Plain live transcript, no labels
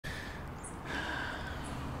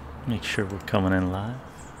Make sure we're coming in live.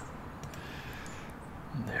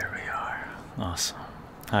 There we are. Awesome.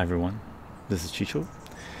 Hi everyone. This is Chycho.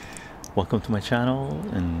 Welcome to my channel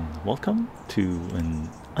and welcome to an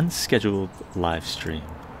unscheduled live stream.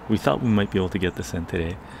 We thought we might be able to get this in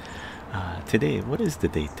today. Today, what is the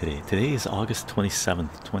date today? Today is August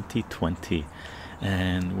 27th, 2020,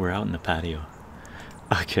 and we're out in the patio.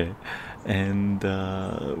 Okay, and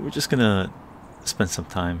we're just gonna spend some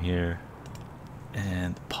time here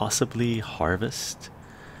and possibly harvest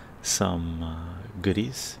some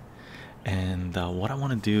goodies. And what I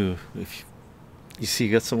want to do, if you see,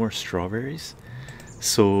 you got some more strawberries,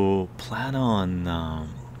 so plan on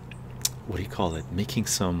what do you call it, making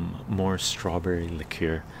some more strawberry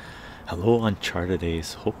liqueur. Hello Uncharted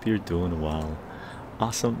Days, hope you're doing well.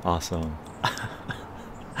 Awesome, awesome.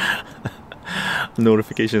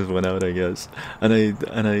 Notifications went out, I guess, and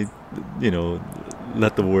I you know,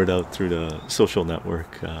 let the word out through the social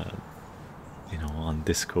network, you know, on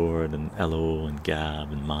Discord and LO and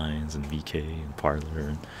Gab and Minds and VK and Parlor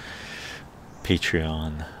and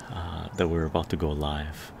Patreon, that we're about to go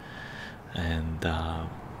live. And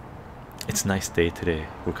it's a nice day today.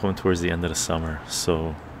 We're coming towards the end of the summer,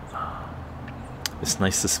 so it's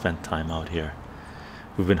nice to spend time out here.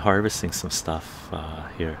 We've been harvesting some stuff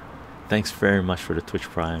here. Thanks very much for the Twitch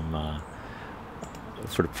Prime,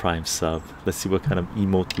 for the Prime sub. Let's see what kind of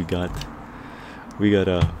emote we got. We got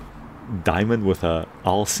a diamond with a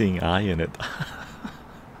all-seeing eye in it.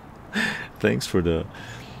 Thanks for the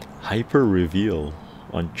hyper reveal.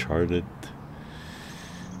 Uncharted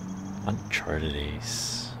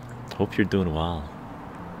Ace. Hope you're doing well.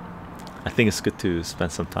 I think it's good to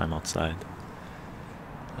spend some time outside,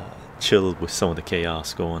 chill with some of the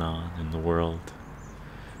chaos going on in the world,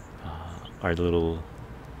 our little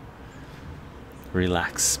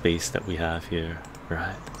relaxed space that we have here,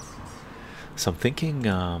 right? So I'm thinking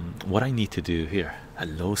what I need to do here.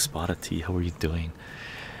 Hello Spotted Tea, how are you doing?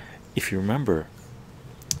 If you remember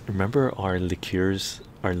our liqueur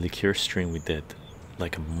stream we did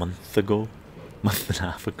like a month ago, month and a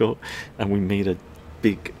half ago, and we made a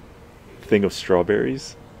big thing of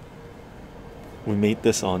strawberries. We made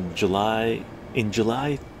this on July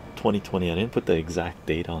 2020. I didn't put the exact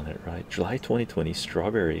date on it, right? July 2020,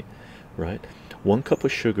 strawberry, right? 1 cup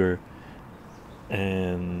of sugar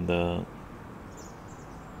and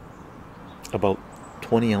about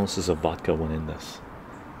 20 ounces of vodka went in this,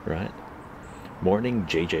 right? Morning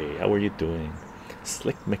JJ, how are you doing?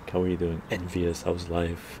 Slick Mick, how are you doing? Envious, how's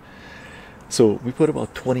life? So we put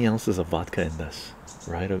about 20 ounces of vodka in this,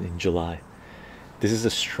 right, in July. This is a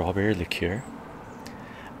strawberry liqueur,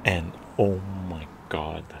 and oh my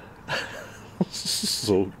god,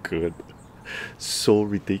 so good, so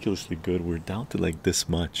ridiculously good. We're down to like this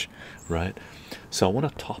much, right? So I want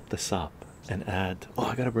to top this up and add, oh,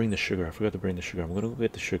 I gotta bring the sugar, I forgot to bring the sugar. I'm gonna go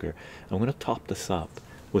get the sugar. I'm gonna top this up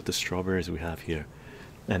with the strawberries we have here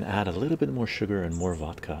and add a little bit more sugar and more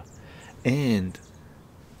vodka. And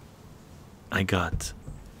I got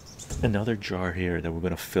another jar here that we're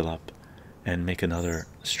gonna fill up and make another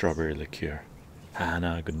strawberry liqueur.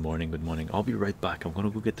 Hannah, good morning, good morning. I'll be right back. I'm gonna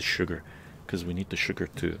go get the sugar because we need the sugar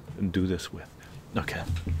to do this with. Okay.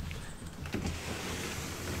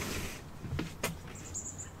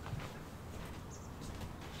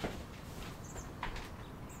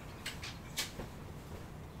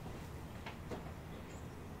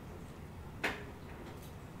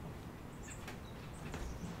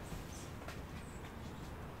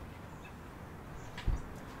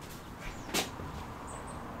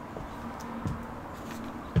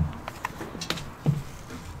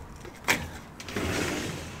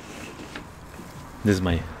 This is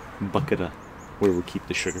my bucket where we keep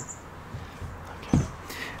the sugar. Okay.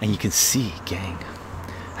 And you can see, gang.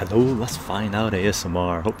 Hello, let's find out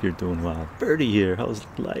ASMR. Hope you're doing well. Birdie here, how's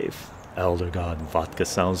life? Elder God, vodka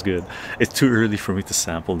sounds good. It's too early for me to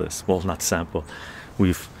sample this. Well, not sample.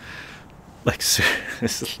 We've, like,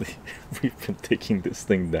 seriously, we've been taking this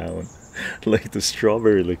thing down. Like, the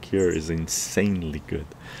strawberry liqueur is insanely good.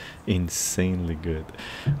 Insanely good.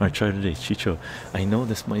 I tried today, Chycho. I know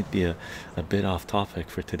this might be a bit off topic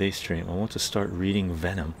for today's stream. I want to start reading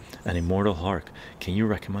Venom and Immortal Hulk. Can you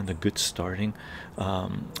recommend a good starting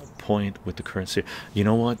point with the currency? You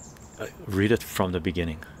know what? Read it from the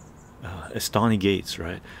beginning. It's Donny Gates,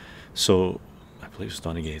 right? So I believe it's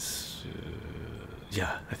Donny Gates.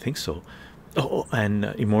 Yeah, I think so. Oh, and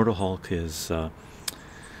Immortal Hulk is I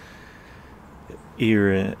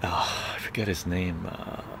forget his name.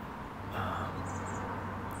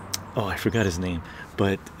 Oh, I forgot his name,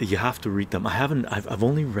 but you have to read them. I've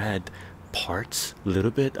only read parts, a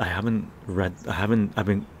little bit. I've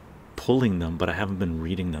been pulling them, but I haven't been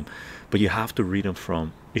reading them. But you have to read them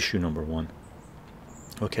from issue number 1.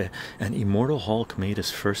 Okay, and Immortal Hulk made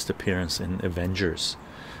his first appearance in Avengers.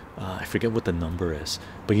 I forget what the number is,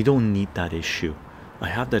 but you don't need that issue. I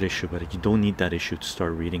have that issue, but you don't need that issue to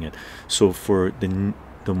start reading it. So for the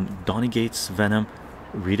Donny Gates Venom,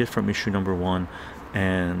 read it from issue number 1,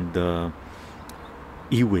 and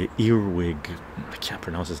Earwig, I can't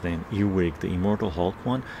pronounce his name, Earwig, the Immortal Hulk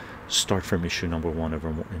one, start from issue number 1 of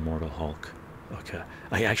Immortal Hulk. Okay,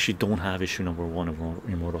 I actually don't have issue number 1 of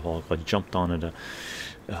Immortal Hulk. I jumped on it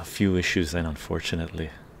a few issues then, unfortunately,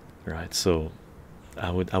 right? So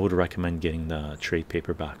I would recommend getting the trade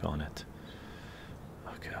paperback on it.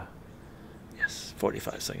 Okay, yes,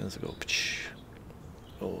 45 seconds ago.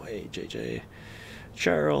 Oh hey JJ,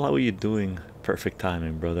 Cheryl, how are you doing? Perfect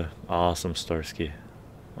timing, brother. Awesome, Starsky.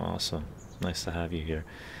 Awesome, nice to have you here.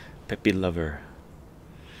 Peppy Lover,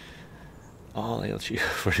 all hail you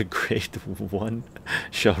for the great one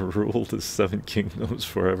shall rule the 7 kingdoms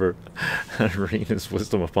forever and rain his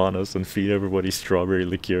wisdom upon us and feed everybody strawberry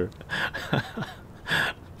liqueur.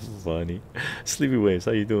 Funny. Sleepy Waves,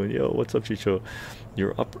 how you doing? Yo, what's up, Chycho?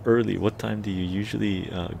 You're up early. What time do you usually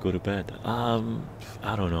go to bed? I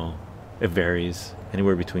don't know, it varies,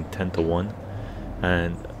 anywhere between 10 to 1,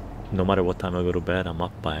 and no matter what time I go to bed, I'm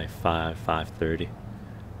up by 5:30.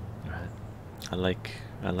 Right, I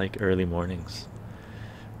like early mornings.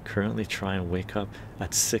 Currently try and wake up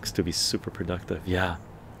at 6 to be super productive. Yeah,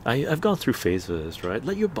 I've gone through phases, right?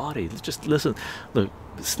 Let your body just listen. Look,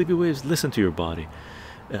 Sleepy Waves, listen to your body,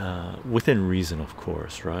 within reason, of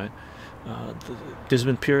course, right? There's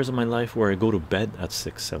been periods of my life where I go to bed at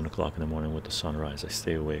 6-7 o'clock in the morning with the sunrise. I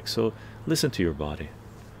stay awake, so listen to your body.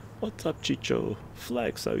 What's up, Chycho?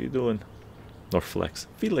 Flex, how you doing? Or Flex,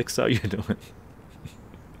 Felix, how you doing?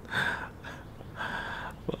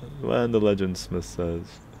 When the Legend Smith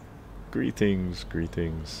says, greetings,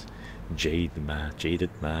 greetings.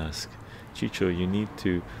 Jaded mask. Chycho, you need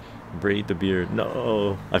to braid the beard.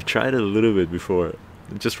 No, I've tried it a little bit before,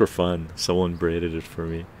 just for fun. Someone braided it for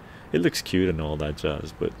me. It looks cute and all that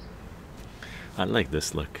jazz, but I like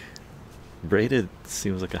this look. Braided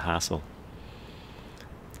seems like a hassle.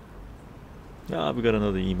 Ah, we got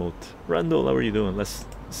another emote. Randall, how are you doing? Let's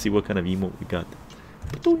see what kind of emote we got.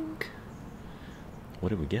 What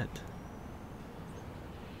did we get?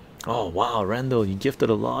 Oh wow, Randall, you gifted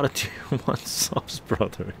a lot of tier 1 subs,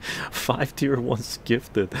 brother. 5 tier 1s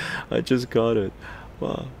gifted. I just got it.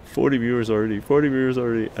 Wow, 40 viewers already. 40 viewers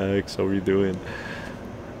already. X, how are you doing?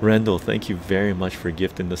 Randall, thank you very much for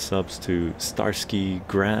gifting the subs to Starsky,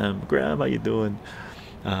 Graham, how you doing?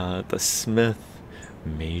 The Smith,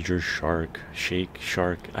 Major Shark, Shake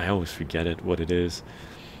Shark, I always forget it, what it is.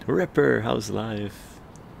 Ripper, how's life?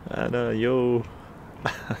 Anna, yo.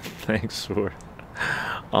 Thanks for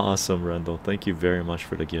awesome, Randall. Thank you very much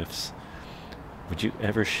for the gifts. Would you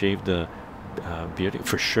ever shave the beard?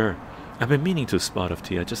 For sure. I've been meaning to spot of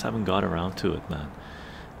tea. I just haven't got around to it, man.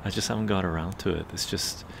 I just haven't got around to it. It's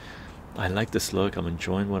just, I like this look. I'm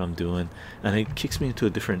enjoying what I'm doing, and it kicks me into a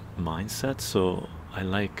different mindset. So I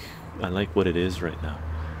like what it is right now,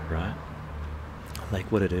 right? I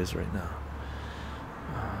like what it is right now.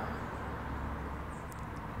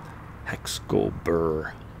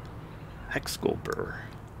 Hexgolber.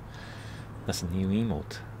 That's a new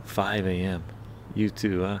emote. 5 a.m. You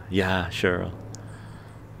too, huh? Yeah, Cheryl.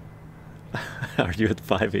 Are you at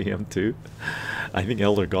 5 a.m. too? I think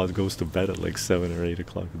Elder God goes to bed at like 7 or 8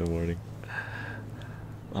 o'clock in the morning.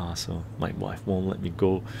 Awesome. My wife won't let me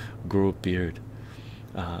grow a beard.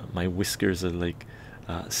 My whiskers are like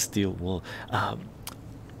steel wool.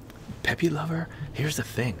 Peppy Lover, here's the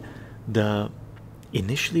thing.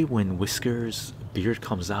 Initially when Whiskers beard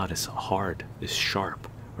comes out, it's hard, it's sharp,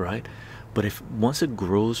 right? But if once it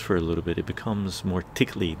grows for a little bit, it becomes more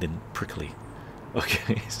tickly than prickly.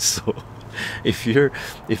 Okay, so if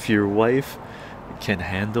your wife can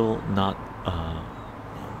handle not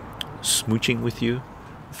smooching with you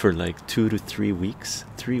for like 2 to 3 weeks,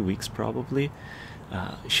 3 weeks probably,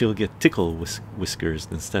 she'll get tickle whiskers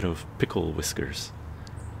instead of pickle whiskers.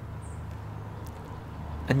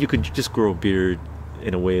 And you could just grow a beard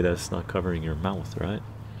in a way that's not covering your mouth, right?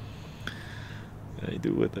 I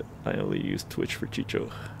do with it. I only use Twitch for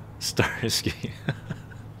Chycho. Starsky.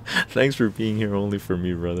 Thanks for being here only for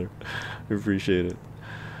me, brother. I appreciate it.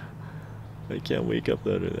 I can't wake up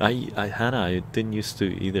that early. Hannah, I didn't used to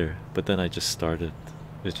either, but then I just started.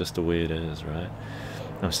 It's just the way it is, right?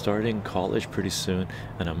 I'm starting college pretty soon,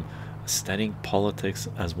 and I'm studying politics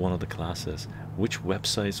as one of the classes. Which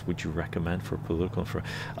websites would you recommend for political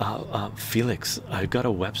Felix, I got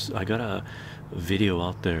a video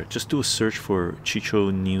out there. Just do a search for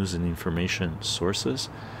chycho news and information sources.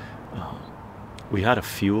 We had a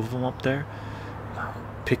few of them up there.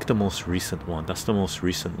 Pick the most recent one. That's the most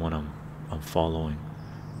recent one I'm following.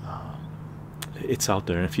 It's out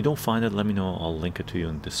there, and if you don't find it, let me know. I'll link it to you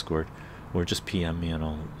in Discord, or just PM me and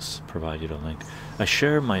I'll provide you the link. I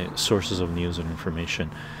share my sources of news and information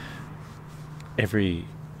every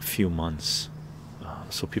few months,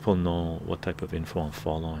 so people know what type of info I'm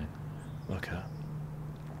following. Okay.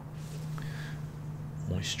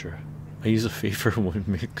 Moisture. I use a favor when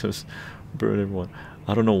because burn everyone.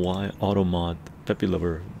 I don't know why. Automod, Peppy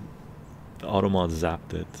Lover, the Automod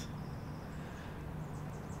zapped it.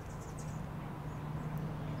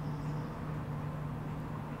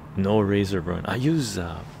 No razor burn. I use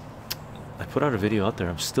I put out a video out there.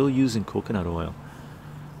 I'm still using coconut oil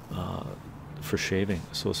for shaving,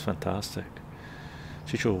 so it's fantastic.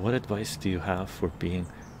 Chycho, what advice do you have for being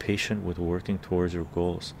patient with working towards your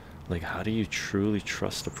goals? Like, how do you truly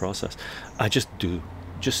trust the process? I just do.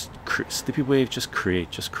 Just Sleepy Wave, just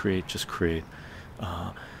create, just create, just create.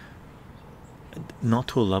 Not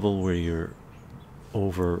to a level where you're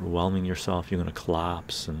overwhelming yourself, you're gonna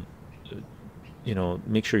collapse, and you know,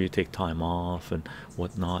 make sure you take time off and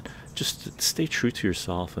whatnot. Just stay true to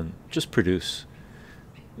yourself and just produce.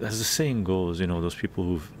 As the saying goes, you know, those people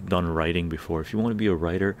who've done writing before, if you want to be a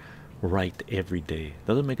writer, write every day.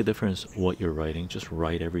 Doesn't make a difference what you're writing, just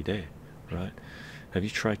write every day, right? Have you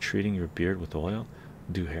tried treating your beard with oil?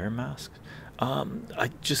 Do hair masks? I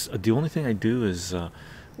just, the only thing I do is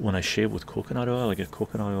when I shave with coconut oil, I get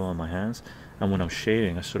coconut oil on my hands, and when I'm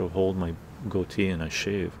shaving, I sort of hold my goatee and I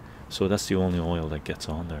shave. So that's the only oil that gets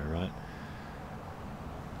on there, right?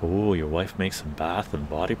 Oh, your wife makes some bath and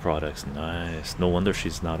body products. Nice. No wonder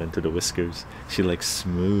she's not into the whiskers. She likes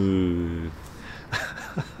smooth.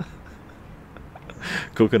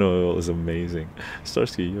 Coconut oil is amazing.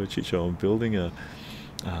 Starsky, yo, Chycho, I'm building a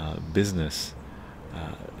business.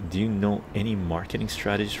 Do you know any marketing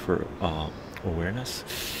strategies for awareness?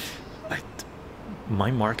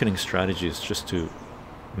 My marketing strategy is just to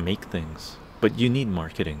make things, but you need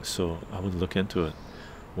marketing, so I would look into it,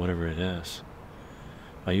 whatever it is.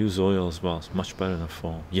 I use oil as well. It's much better than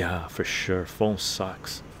foam. Yeah, for sure. Foam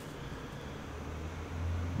sucks.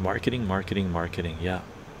 Marketing, marketing, marketing. Yeah.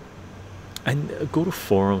 And go to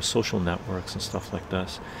forums, social networks, and stuff like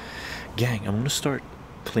this. Gang, I'm gonna start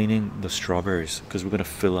cleaning the strawberries because we're gonna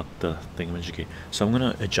fill up the thingamajiggy. So I'm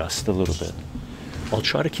gonna adjust a little bit. I'll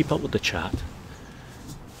try to keep up with the chat.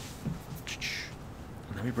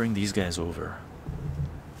 Let me bring these guys over.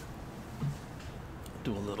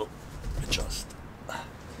 Do a little adjust.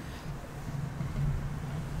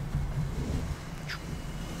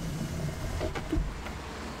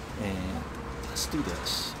 And let's do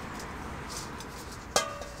this.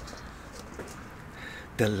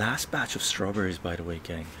 The last batch of strawberries, by the way,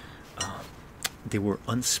 gang, they were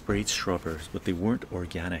unsprayed strawberries, but they weren't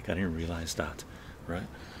organic. I didn't realize that, right?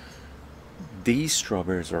 These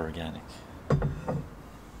strawberries are organic.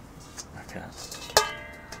 Okay.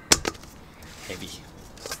 Heavy.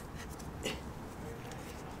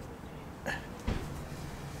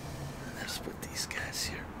 Let's put these guys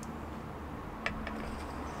here.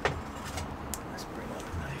 Let's bring out a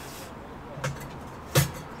knife.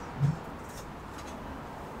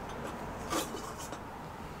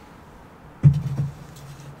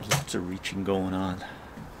 Lots of reaching going on.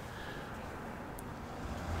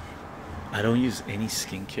 I don't use any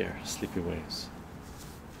skincare, Sleepy Waves.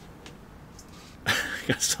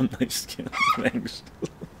 Got some nice skin. Thanks.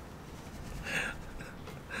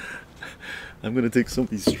 I'm gonna take some of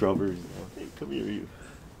these strawberries now. Hey, come here, you.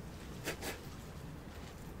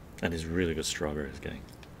 That is really good strawberries, gang.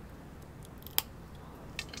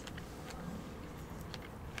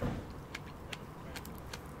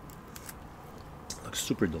 Looks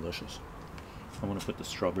super delicious. I want to put the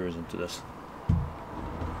strawberries into this.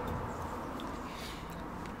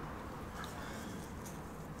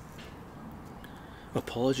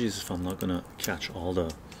 Apologies if I'm not gonna catch all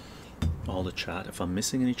the chat. If I'm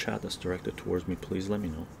missing any chat that's directed towards me, please let me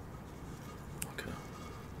know. Okay.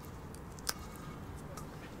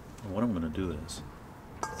 And what I'm gonna do is,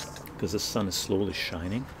 because the sun is slowly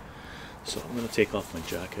shining, so I'm gonna take off my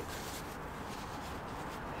jacket.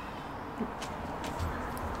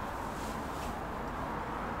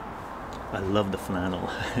 I love the flannel.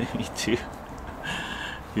 Me too.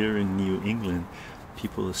 Here in New England,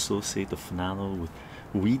 people associate the flannel with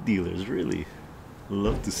weed dealers. Really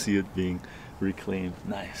love to see it being reclaimed.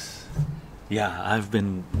 Nice. Yeah, I've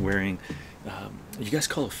been wearing. You guys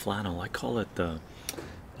call it flannel. I call it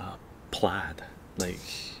plaid. Like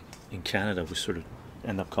in Canada, we sort of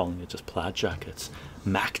end up calling it just plaid jackets,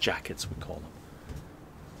 Mac jackets we call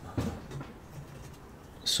them.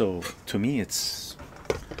 So to me, it's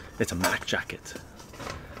a Mac jacket.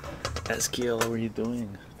 SKL, how are you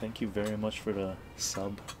doing? Thank you very much for the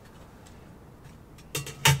sub.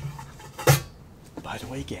 By the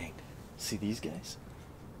way, gang, see these guys?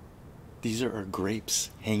 These are our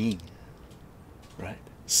grapes hanging, right?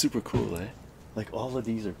 Super cool, eh? Like all of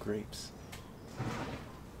these are grapes.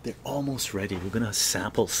 They're almost ready. We're gonna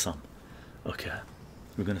sample some. Okay,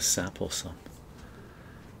 we're gonna sample some.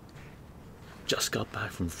 Just got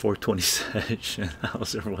back from 420 session.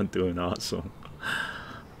 How's everyone doing? Awesome.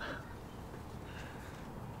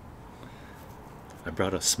 I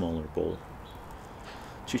brought a smaller bowl.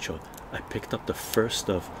 Chycho, I picked up the first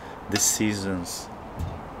of this season's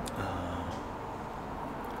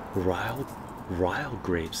Ryle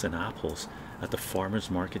grapes and apples at the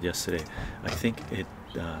farmers market yesterday. I think it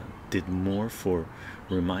did more for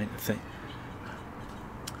I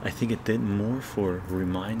think it did more for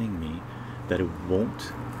reminding me that it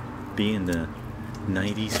won't be in the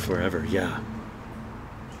 90s forever. Yeah,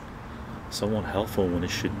 somewhat helpful when it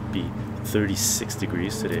should be 36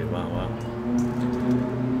 degrees today. Wow, wow.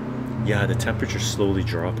 Yeah, the temperature's slowly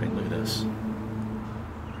dropping. Look at this.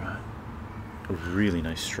 Right. Really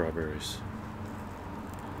nice strawberries.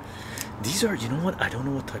 These are, you know what? I don't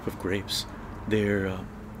know what type of grapes. They're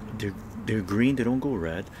green. They don't go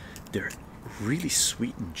red. They're really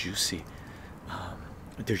sweet and juicy.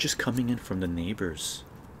 They're just coming in from the neighbors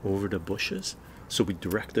over the bushes, so we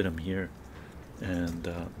directed them here and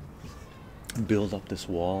build up this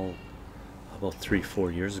wall about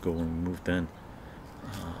 3-4 years ago when we moved in,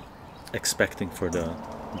 expecting for the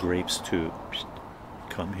grapes to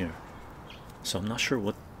come here. So I'm not sure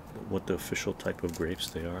what the official type of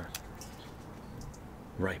grapes they are.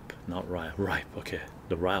 Ripe, not rye. Ripe. Okay,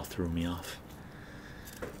 the rye threw me off.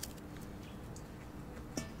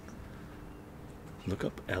 Look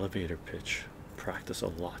up elevator pitch. Practice a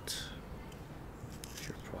lot.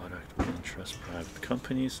 Your product will interest private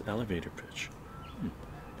companies. Elevator pitch.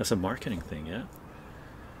 That's a marketing thing, yeah.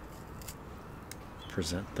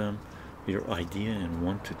 Present them your idea in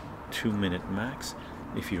 1 to 2 minute max.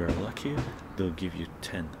 If you are lucky, they'll give you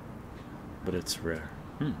 10, but it's rare.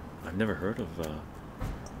 I've never heard of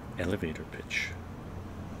elevator pitch.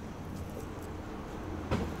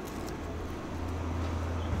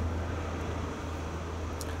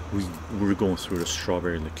 We're going through the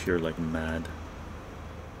strawberry liqueur like mad,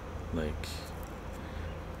 like,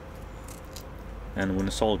 and when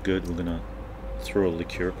it's all good, we're gonna throw a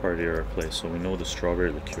liqueur party at our place, so we know the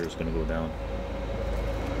strawberry liqueur is gonna go down.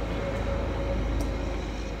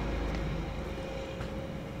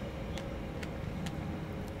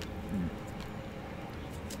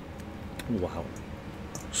 Wow,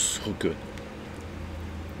 so good.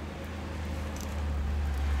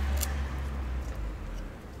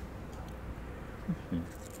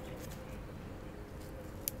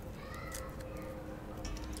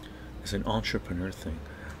 It's an entrepreneur thing.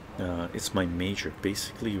 It's my major.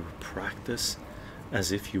 Basically, you practice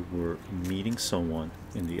as if you were meeting someone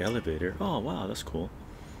in the elevator. Oh wow, that's cool.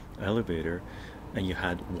 Elevator, and you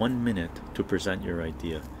had 1 minute to present your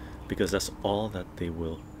idea, because that's all that they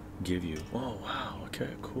will give you. Oh wow, okay,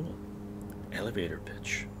 cool. Elevator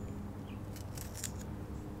pitch.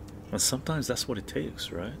 And sometimes that's what it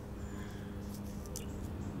takes, right?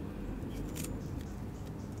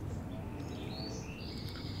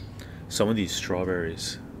 Some of these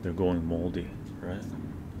strawberries, they're going moldy, right?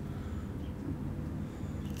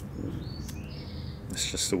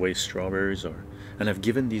 It's just the way strawberries are. And I've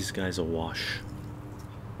given these guys a wash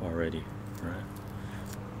already, right?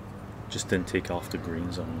 Just didn't take off the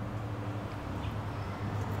greens on them.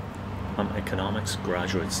 Economics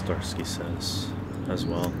graduate, Starsky says as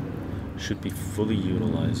well. Should be fully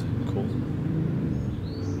utilized. Cool.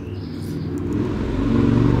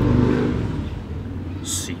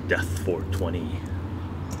 C Death 420.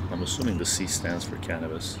 I'm assuming the C stands for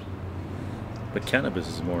cannabis, but cannabis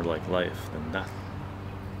is more like life than death.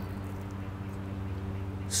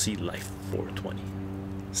 C Life 420.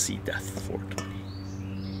 C Death 420.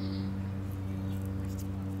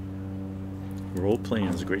 Role playing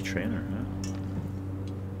is a great trainer, huh?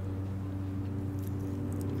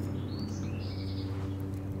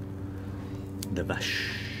 The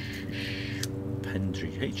Vash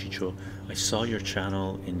Pendry. Hey Chycho, I saw your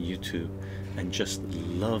channel in YouTube and just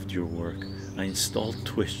loved your work. I installed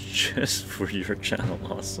Twitch just for your channel.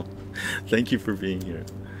 Awesome. Thank you for being here.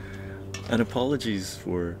 And apologies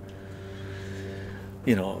for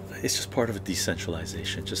you know, it's just part of a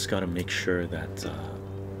decentralization. Just got to make sure that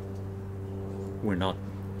we're not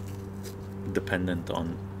dependent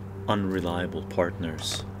on unreliable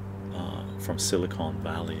partners from Silicon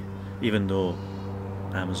Valley, even though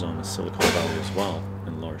Amazon is Silicon Valley as well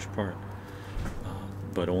in large part,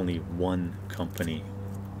 but only one company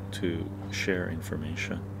to share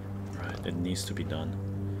information, right? It needs to be done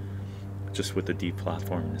just with the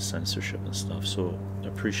deplatforming and the censorship and stuff. So I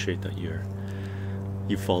appreciate that you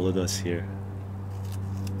followed us here.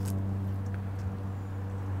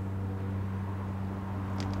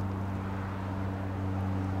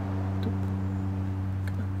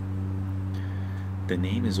 The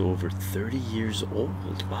name is over 30 years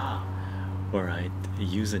old. Wow. All right,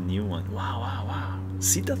 use a new one. Wow, wow, wow.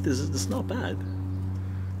 See, that this is not bad.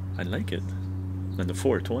 I like it. And the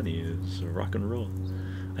 420 is rock and roll.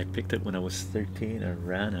 I picked it when I was 13 and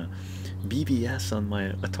ran a BBS on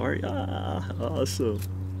my Atari. Ah, awesome.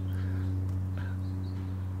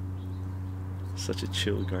 Such a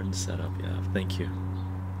chill garden setup. Yeah, thank you.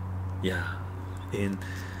 Yeah, in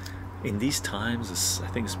these times, I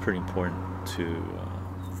think it's pretty important to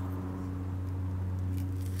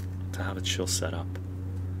have a chill setup.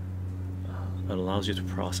 It allows you to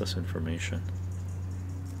process information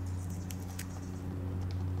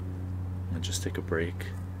and just take a break.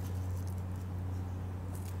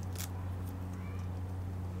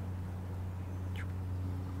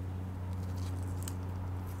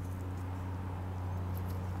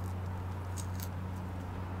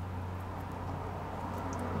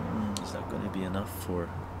 Is that going to be enough for?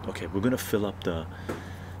 Okay, we're going to fill up the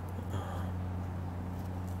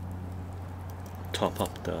top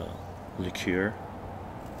up the liqueur.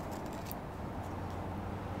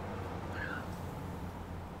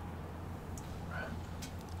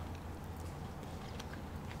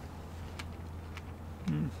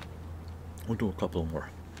 We'll do a couple more.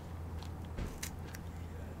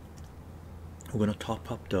 We're going to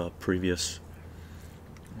top up the previous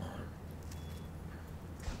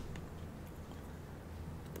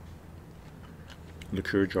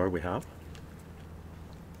liqueur jar we have,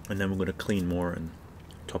 and then we're going to clean more and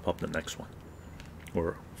top up the next one,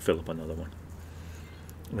 or fill up another one.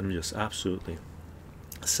 And just absolutely,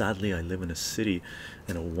 sadly, I live in a city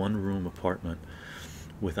in a one-room apartment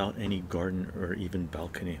without any garden or even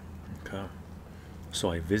balcony. Okay,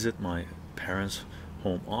 so I visit my parents'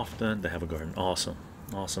 home often. They have a garden. Awesome,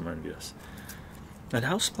 awesome, envious. And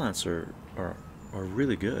houseplants are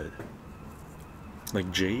really good. Like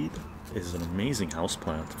jade is an amazing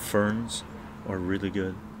houseplant. Ferns are really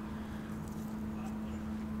good.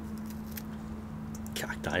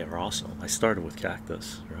 Cacti are awesome. I started with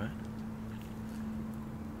cactus, right?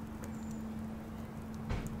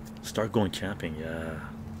 Start going camping, yeah.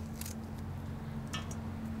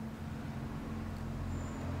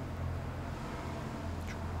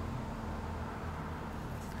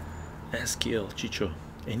 Eskiel, Chycho,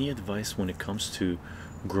 any advice when it comes to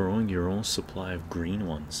growing your own supply of green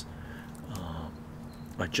ones?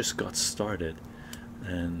 I just got started,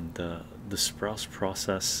 and the sprouts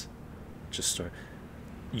process just started.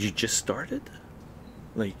 You just started?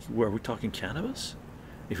 Like, are we talking cannabis?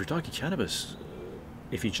 If you're talking cannabis,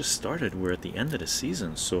 if you just started, we're at the end of the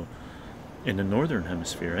season, so in the northern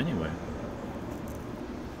hemisphere anyway.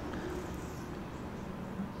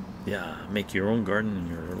 Yeah, make your own garden in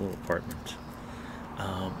your little apartment.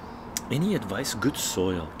 Any advice? Good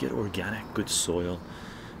soil. Get organic, good soil.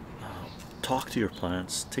 Talk to your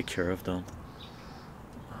plants. Take care of them.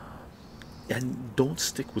 And don't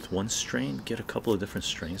stick with one strain. Get a couple of different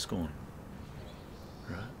strains going.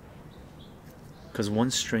 Right? Because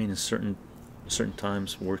one strain in certain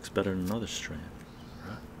times works better than another strain.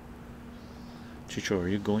 Right? Chycho, are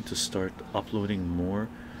you going to start uploading more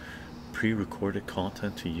pre-recorded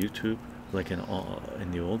content to YouTube like in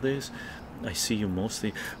the old days? I see you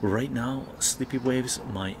mostly right now. Sleepy Waves,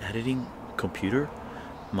 my editing computer,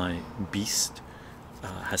 my beast,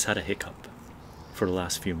 has had a hiccup for the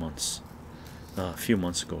last few months. A few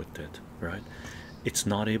months ago it did, right? It's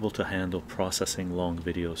not able to handle processing long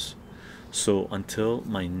videos. So until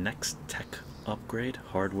my next tech upgrade,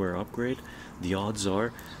 hardware upgrade, the odds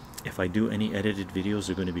are if I do any edited videos,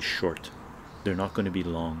 they're going to be short. They're not going to be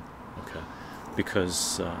long. Okay,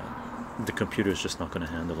 because the computer is just not going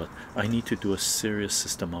to handle it. I need to do a serious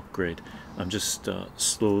system upgrade. I'm just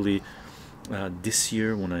slowly this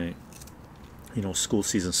year, when I, you know, school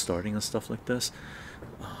season starting and stuff like this,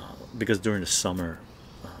 because during the summer,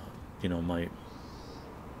 you know, my,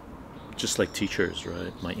 just like teachers,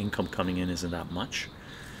 right, my income coming in isn't that much.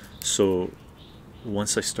 So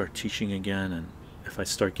once I start teaching again, and if I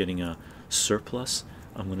start getting a surplus,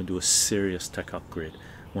 I'm going to do a serious tech upgrade.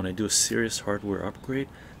 When I do a serious hardware upgrade,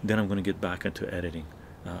 then I'm going to get back into editing,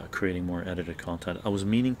 creating more edited content. I was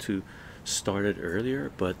meaning to start it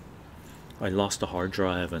earlier, but I lost the hard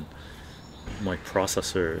drive and my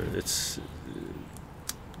processor. It's,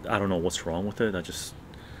 I don't know what's wrong with it. I just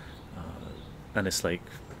and it's like,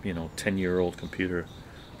 you know, 10-year-old computer,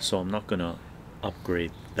 so I'm not gonna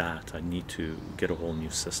upgrade that. I need to get a whole new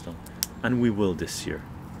system, and we will this year,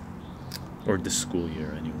 or this school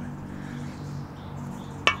year anyway.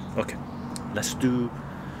 Okay, let's do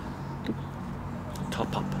the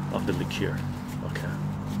top up of the liqueur. Okay,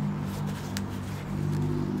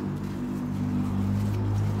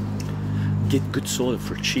 get good soil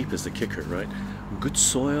for cheap is the kicker, right? Good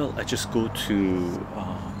soil, I just go to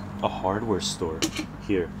a hardware store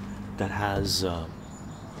here that has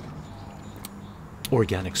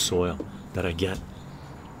organic soil that I get.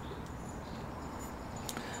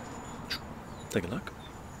 Take a look.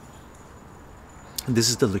 This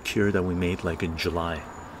is the liqueur that we made like in July,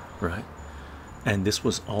 right? And this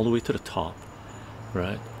was all the way to the top,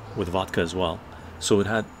 right, with vodka as well. So it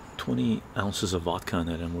had 20 ounces of vodka in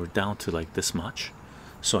it, and we're down to like this much.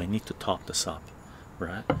 So I need to top this up,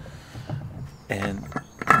 right? And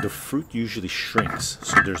the fruit usually shrinks,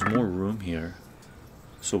 so there's more room here.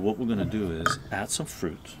 So what we're gonna do is add some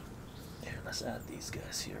fruit. Here, let's add these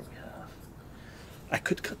guys here. We have, I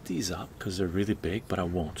could cut these up because they're really big, but I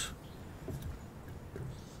won't.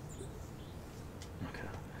 Okay,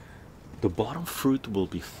 the bottom fruit will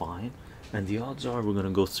be fine, and the odds are we're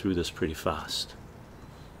gonna go through this pretty fast.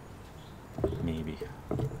 Maybe.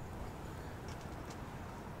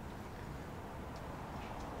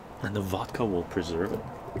 And the vodka will preserve it.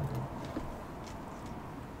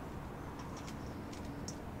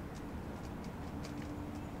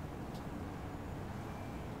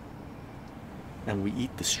 And we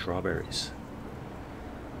eat the strawberries.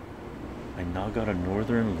 I now got a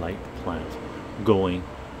northern light plant going,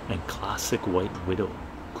 and classic white widow.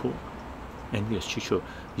 Cool. Envious chycho.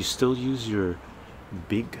 You still use your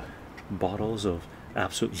big bottles of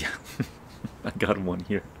absolute? Yeah. I got one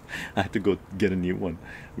here. I had to go get a new one.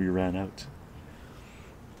 We ran out.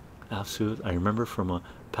 Absolute. I remember from a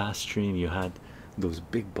past stream you had those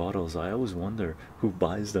big bottles. I always wonder who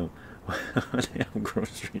buys them when they have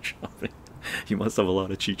grocery shopping. You must have a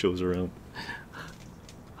lot of chychos around.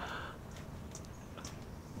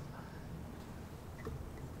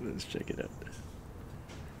 Let's check it out.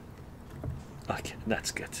 Okay,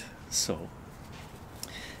 that's good. So,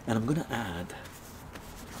 and I'm gonna add,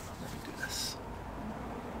 let me do this.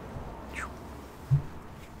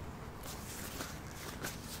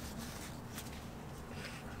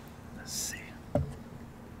 Let's see.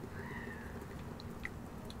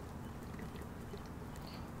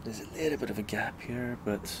 There's a little bit of a gap here,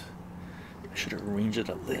 but I should arrange it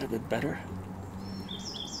a little bit better.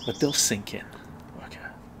 But they'll sink in. Okay.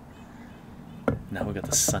 Now we got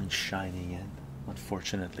the sun shining in,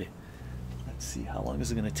 unfortunately. Let's see, how long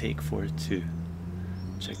is it going to take for it to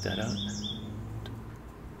check that out?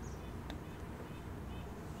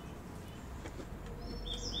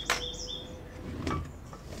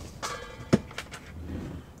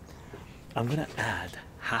 I'm going to add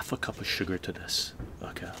half a cup of sugar to this.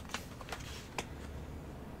 Okay.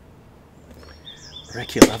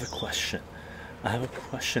 Ricky, I have a question. I have a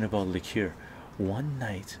question about liqueur. One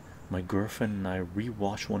night, my girlfriend and I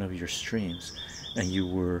rewatched one of your streams, and you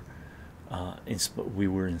were we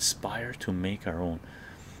were inspired to make our own.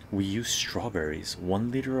 We used strawberries, 1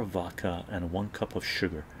 liter of vodka, and 1 cup of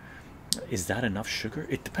sugar. Is that enough sugar?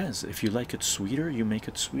 It depends. If you like it sweeter, you make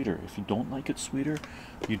it sweeter. If you don't like it sweeter,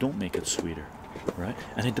 you don't make it sweeter, right?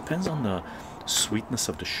 And it depends on the sweetness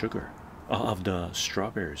of the sugar, of the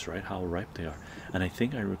strawberries, right? How ripe they are. And I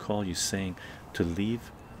think I recall you saying to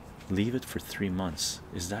leave it for 3 months.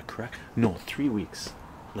 Is that correct? No, 3 weeks.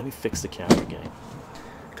 Let me fix the camera, gang,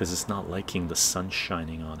 because it's not liking the sun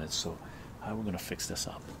shining on it. So how are we gonna fix this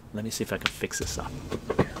up? Let me see if I can fix this up.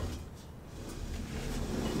 Okay.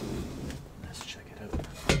 Let's check it out.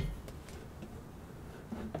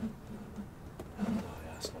 Oh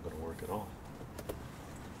yeah, it's not gonna work at all.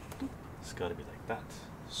 It's gotta be like that.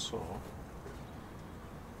 So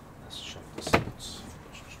let's check this out. Is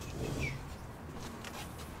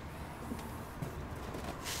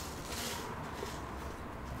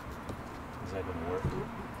that gonna work?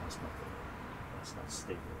 That's not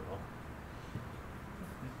stable at all.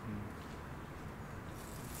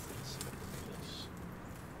 Let's see if I can do this.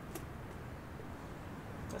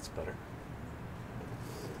 That's better.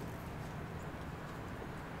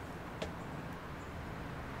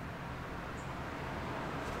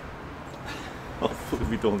 Hopefully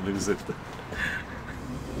we don't lose it.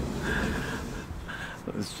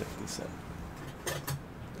 Let's check this out.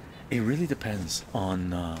 It really depends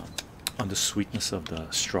on the sweetness of the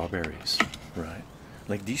strawberries, right?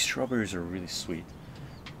 Like these strawberries are really sweet,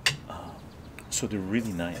 so they're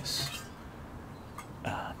really nice.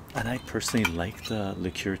 And I personally like the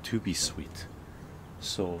liqueur to be sweet.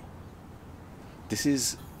 So this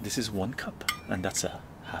is 1 cup, and that's a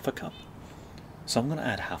half a cup. So I'm gonna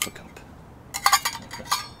add half a cup. Okay.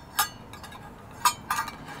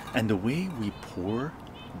 And the way we pour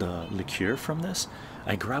the liqueur from this,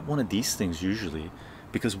 I grab one of these things usually,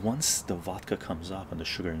 because once the vodka comes up and the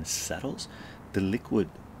sugar and settles, the liquid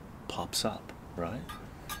pops up, right?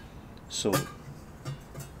 So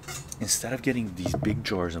instead of getting these big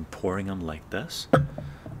jars and pouring them like this,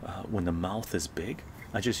 when the mouth is big,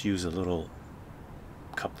 I just use a little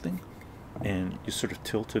cup thing, and you sort of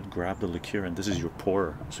tilt it, grab the liqueur, and this is your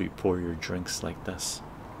pourer. So you pour your drinks like this,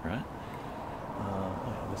 right? Oh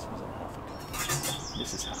yeah, this was a half a cup.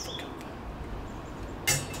 This is half a cup.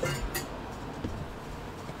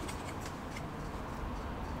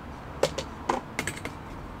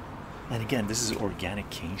 And again, this is organic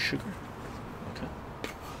cane sugar. Okay.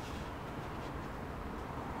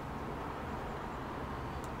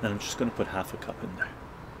 And I'm just going to put half a cup in there.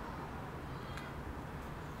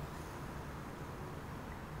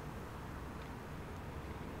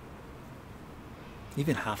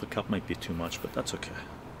 Even half a cup might be too much, but that's okay.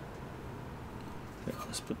 Yeah,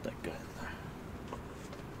 let's put that guy in there.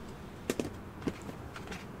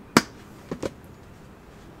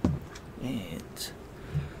 And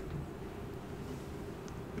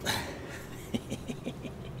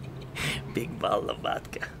big bottle of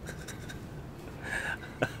vodka.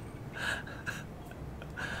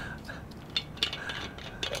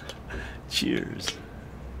 Cheers.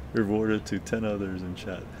 Rewarded to 10 others in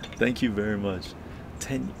chat. Thank you very much.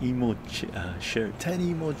 10 emo shared. 10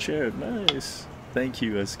 emo shared. Nice. Thank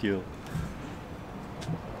you, Eskil.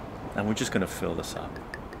 And we're just gonna fill this up.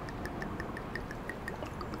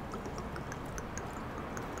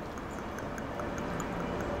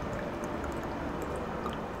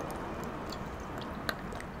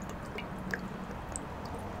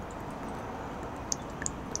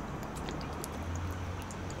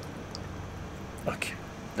 Okay,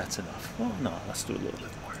 that's enough. Oh no, let's do a little bit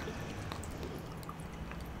more.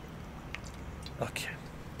 Okay,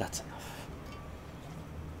 that's enough.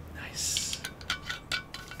 Nice.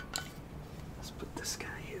 Let's put this guy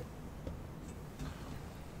here.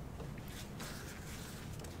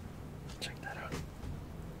 Check that out.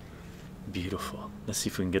 Beautiful. Let's see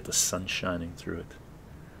if we can get the sun shining through it.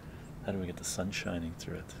 How do we get the sun shining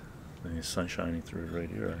through it? There's sun shining through it right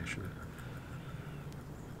here, actually.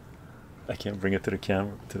 I can't bring it to the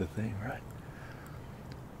camera, to the thing, right?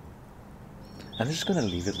 I'm just gonna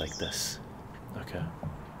leave it like this. Okay.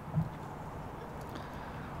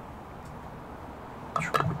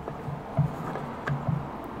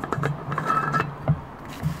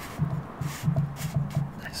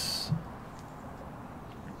 Nice.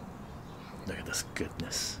 Look at this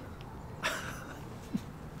goodness.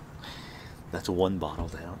 That's one bottle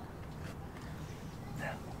down.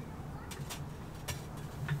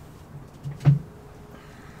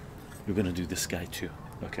 We're gonna do this guy too.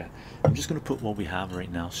 Okay, I'm just gonna put what we have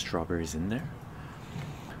right now, strawberries, in there.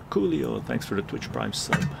 Coolio, thanks for the Twitch Prime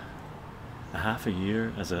sub. A half a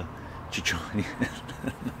year as a chycho.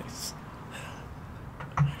 Nice.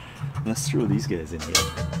 Let's throw these guys in here.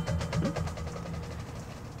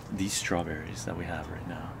 These strawberries that we have right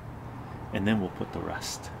now, and then we'll put the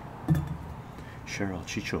rest. Cheryl,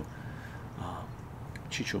 chycho.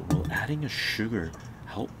 Chycho, will adding a sugar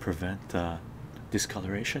help prevent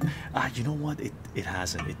discoloration? You know what, it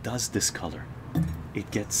hasn't. It does discolor.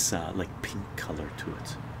 It gets like pink color to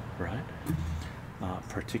it, right?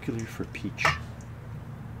 Particularly for peach.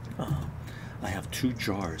 I have 2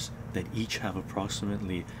 jars that each have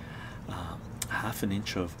approximately half an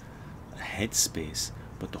inch of head space,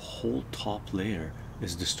 but the whole top layer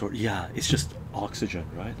is distorted. Yeah, it's just oxygen,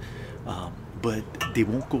 right? But they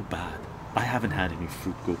won't go bad. I haven't had any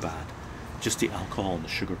fruit go bad. Just the alcohol and the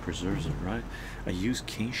sugar preserves it, right? I use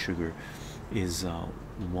cane sugar is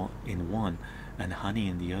one in one and honey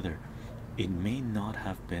in the other. It may not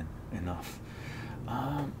have been enough.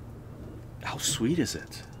 How sweet is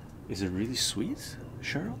it? Is it really sweet,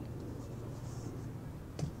 Cheryl?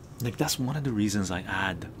 Like, that's one of the reasons I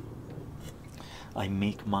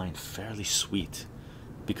make mine fairly sweet,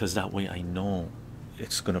 because that way I know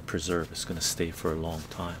it's gonna preserve, it's gonna stay for a long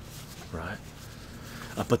time, right?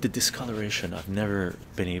 But the discoloration, I've never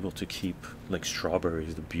been able to keep like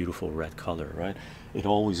strawberries, the beautiful red color, right? It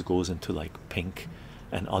always goes into like pink,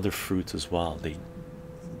 and other fruits as well.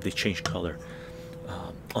 They change color.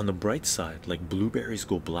 On the bright side, like blueberries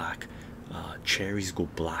go black, cherries go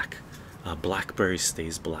black, blackberry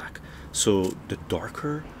stays black. So the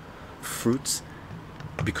darker fruits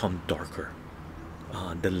become darker.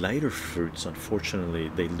 The lighter fruits, unfortunately,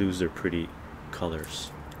 they lose their pretty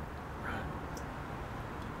colors. Right.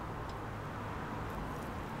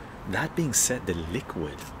 That being said, the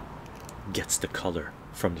liquid gets the color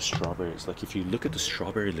from the strawberries. Like if you look at the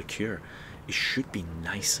strawberry liqueur, it should be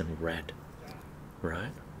nice and red,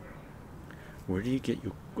 right? Where do you get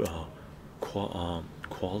your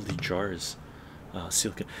quality jars?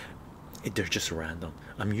 Silk, they're just random.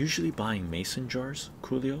 I'm usually buying mason jars,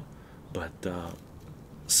 Coolio, but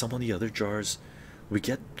some of the other jars we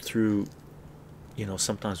get through, you know,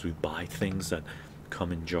 sometimes we buy things that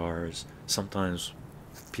come in jars. Sometimes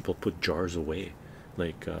people put jars away,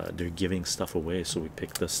 like they're giving stuff away, so we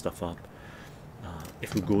pick this stuff up.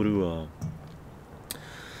 If we go to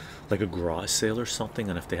like a garage sale or something,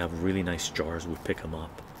 and if they have really nice jars, we pick them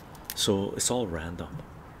up. So it's all random.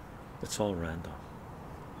 It's all random.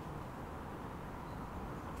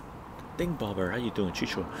 Ding Bobber, how you doing,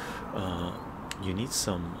 Chycho? You need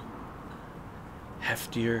some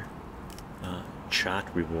heftier chat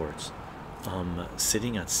rewards.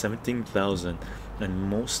 Sitting at 17,000, and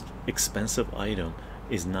most expensive item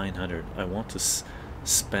is 900. I want to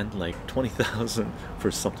spend like 20,000 for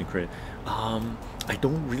something great. I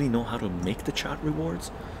don't really know how to make the chat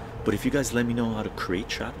rewards, but if you guys let me know how to create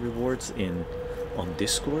chat rewards on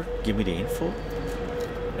Discord, give me the info.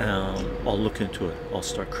 I'll look into it. I'll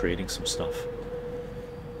start creating some stuff.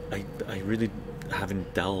 I really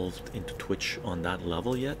haven't delved into Twitch on that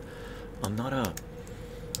level yet. I'm not a,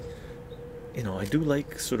 you know, I do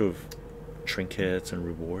like sort of trinkets and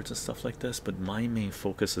rewards and stuff like this, but my main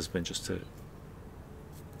focus has been just to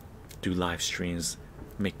do live streams,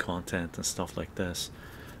 make content and stuff like this.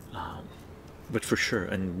 But for sure,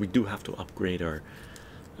 and we do have to upgrade our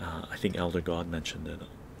I think Elder God mentioned it,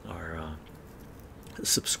 our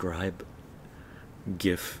subscribe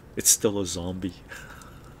gif. It's still a zombie.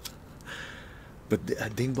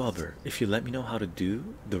 But Ding Bobber, if you let me know how to do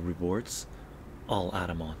the rewards, I'll add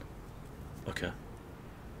them on. Okay,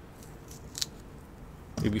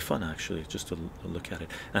 it'd be fun actually just to look at it.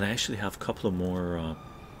 And I actually have a couple of more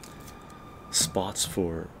spots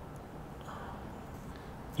for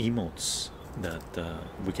emotes that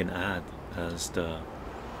we can add as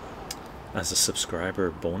a subscriber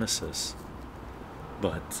bonuses,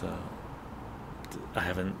 but I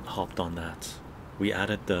haven't hopped on that. We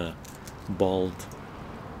added the bald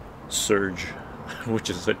surge, which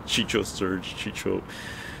is a chycho surge,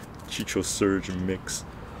 chycho surge mix,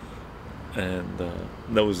 and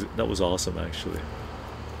that was awesome actually.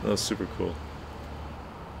 That was super cool.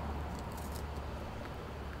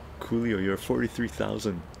 Coolio, you're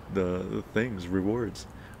 43,000. The things rewards.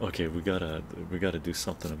 Okay, we gotta do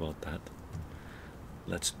something about that.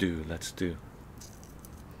 Let's do.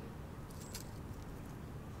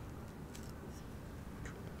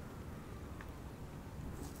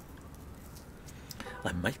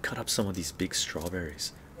 I might cut up some of these big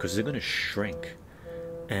strawberries because they're gonna shrink,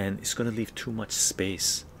 and it's gonna leave too much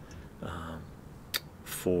space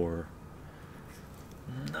for.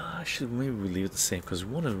 No, actually, maybe we leave it the same because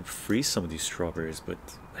we want to freeze some of these strawberries, but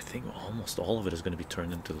I think almost all of it is going to be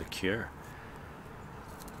turned into liqueur.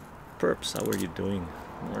 Perps, how are you doing?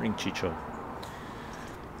 Morning, Chycho.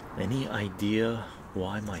 Any idea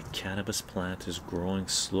why my cannabis plant is growing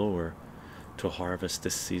slower to harvest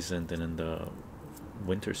this season than in the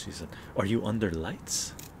winter season? Are you under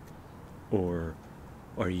lights, or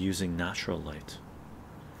are you using natural light?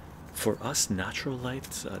 For us, natural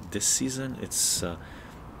light this season, it's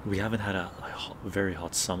we haven't had a very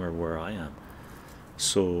hot summer where I am,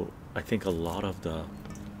 so I think a lot of the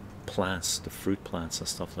plants, the fruit plants and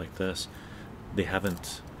stuff like this, they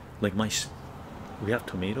haven't, like we have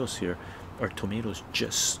tomatoes here. Our tomatoes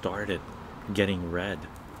just started getting red,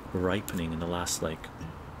 ripening in the last like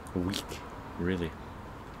week, really.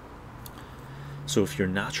 So if you're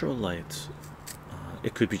natural light,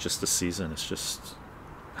 it could be just the season. It's just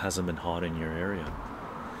hasn't been hot in your area.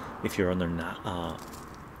 If you're under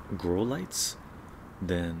grow lights,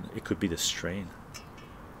 then it could be the strain.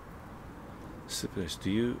 Sippers, do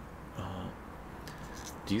you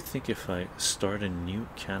think if I start a new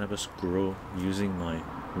cannabis grow using my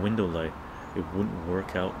window light, it wouldn't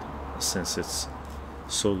work out since it's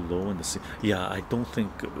so low in the sea? Yeah, I don't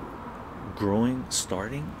think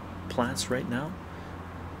starting plants right now,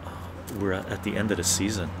 we're at the end of the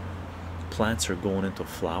season. Plants are going into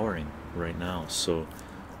flowering right now, so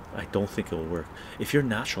I don't think it'll work. If you're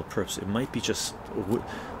natural perps, it might be just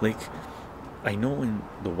like, I know in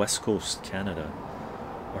the West Coast Canada,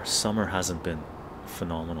 our summer hasn't been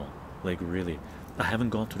phenomenal. Like, really, I haven't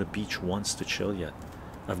gone to the beach once to chill yet.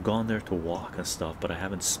 I've gone there to walk and stuff, but I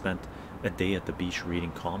haven't spent a day at the beach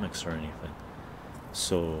reading comics or anything.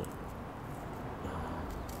 So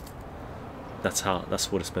that's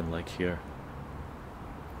what it's been like here.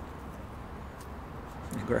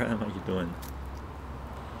 Graham, how you doing?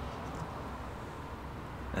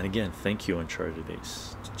 And again, thank you, Uncharted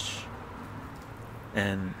Ace.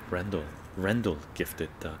 And Rendell gifted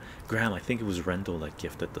Graham, I think it was Rendell that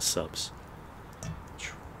gifted the subs.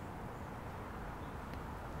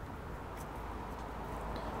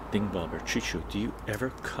 Dingbobber, Chycho, do you ever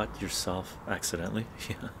cut yourself accidentally?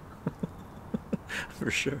 Yeah,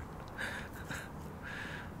 for sure.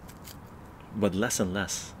 But less and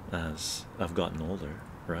less as I've gotten older,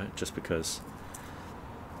 right? Just because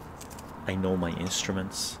I know my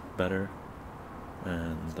instruments better,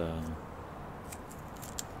 and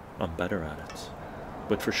I'm better at it.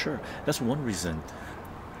 But for sure, that's one reason,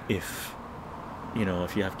 if you know,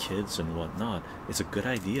 if you have kids and whatnot, it's a good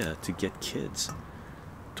idea to get kids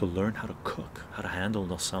to learn how to cook, how to handle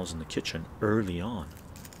themselves in the kitchen early on,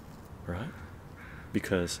 right?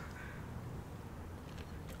 Because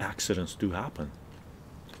accidents do happen.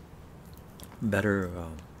 Better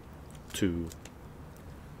to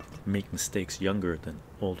make mistakes younger than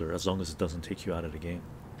older, as long as it doesn't take you out of the game.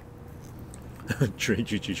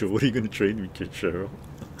 Trade you, Chycho. What are you going to trade me, Kid Cheryl?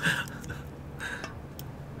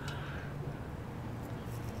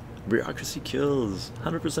 Bureaucracy kills.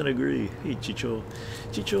 100% agree. Hey, Chycho.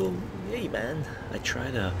 Chycho, hey man, I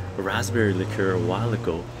tried a raspberry liqueur a while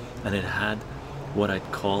ago, and it had what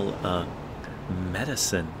I'd call a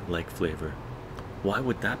medicine-like flavor. Why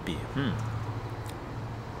would that be?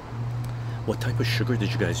 What type of sugar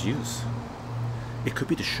did you guys use? It could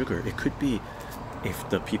be the sugar. It could be if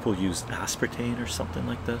the people used aspartame or something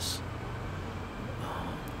like this.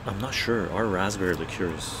 I'm not sure. Our raspberry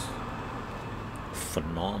liqueur is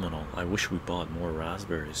phenomenal. I wish we bought more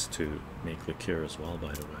raspberries to make liqueur as well,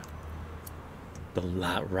 by the way. The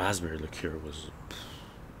raspberry liqueur was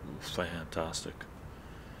fantastic.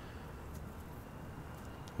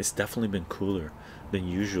 It's definitely been cooler than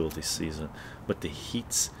usual this season, but the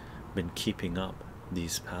heat's been keeping up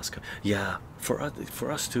these past yeah, for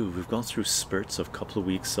us too. We've gone through spurts of couple of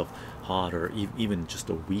weeks of hot, or even just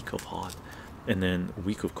a week of hot, and then a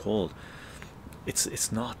week of cold.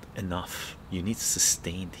 It's not enough. You need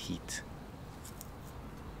sustained heat.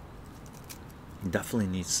 Definitely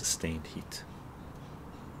needs sustained heat.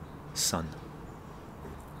 Sun.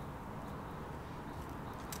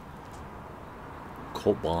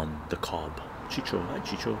 Coban the Cob. Chycho, hi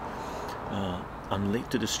Chycho. I'm late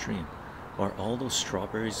to the stream. Are all those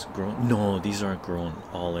strawberries grown? No, these aren't grown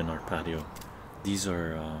all in our patio. These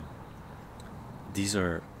are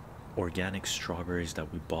organic strawberries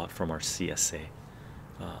that we bought from our CSA.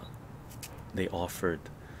 They offered,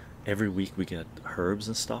 every week we get herbs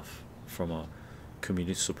and stuff from a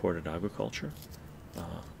community supported agriculture,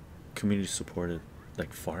 community supported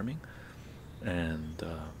like farming, and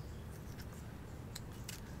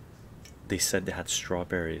they said they had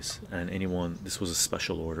strawberries, and anyone, this was a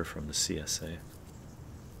special order from the CSA.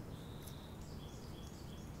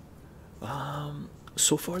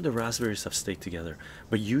 So far the raspberries have stayed together,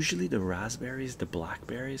 but usually the raspberries, the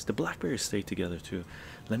blackberries stay together too.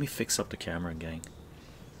 Let me fix up the camera, gang.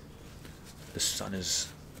 The sun is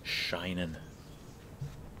shining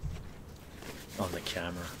on the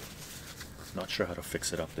camera. Not sure how to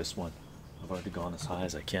fix it up, this one. I've already gone as high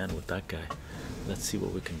as I can with that guy. Let's see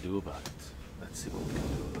what we can do about it. Let's see what we can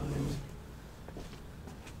do about it.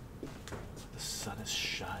 The sun is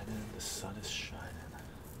shining, the sun is shining.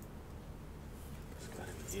 It's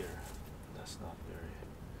gotta be here. That's not very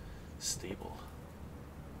stable.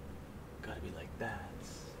 Gotta be like that.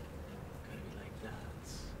 Gotta be like that.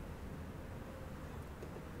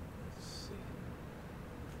 Let's see.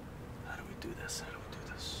 How do we do this? How do we do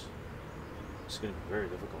this? It's gonna be very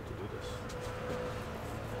difficult to do this.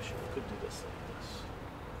 Actually, we could do this like this.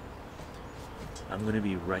 I'm gonna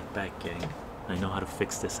be right back, gang. I know how to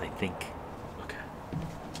fix this, I think. Okay.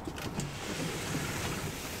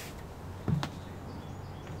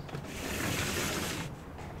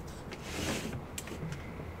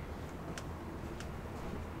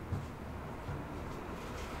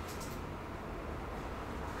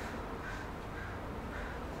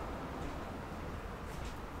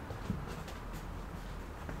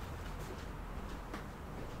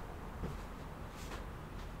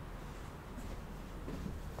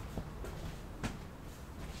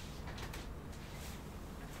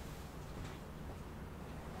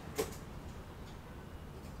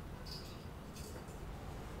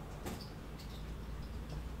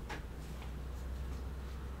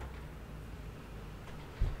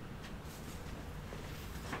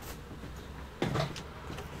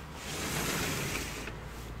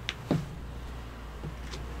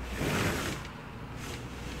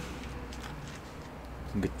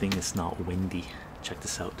 Good thing it's not windy. Check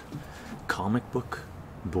this out. Comic book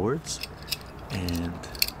boards and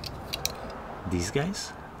these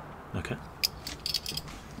guys. Okay.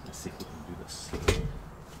 Let's see if we can do this.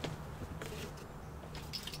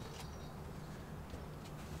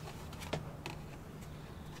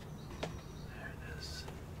 There it is.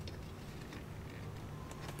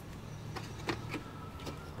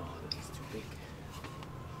 Oh, that is too big.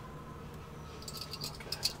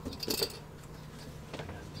 Okay. I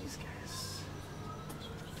got these guys.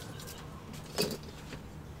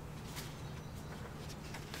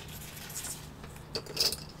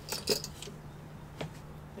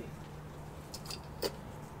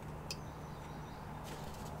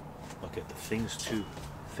 Okay, the thing's too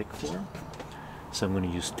thick for him, so I'm going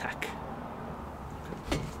to use tack.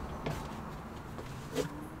 Okay.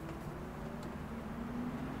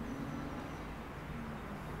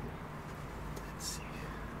 Let's see.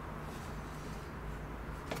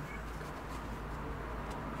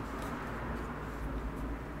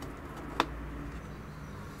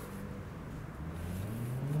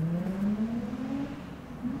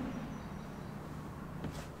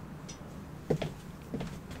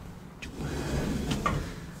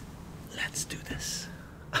 Let's do this.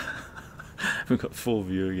 We've got full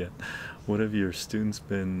view again. What have your students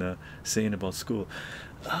been saying about school?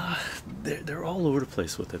 They're all over the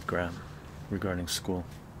place with it, Graham, regarding school.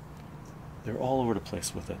 They're all over the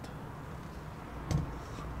place with it.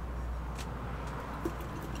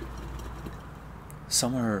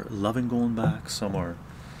 Some are loving going back, some are a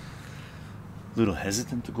little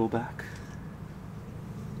hesitant to go back.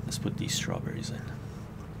 Let's put these strawberries in.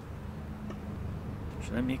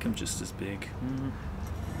 Should I make them just as big?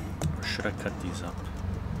 Or should I cut these up?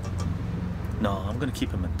 No, I'm gonna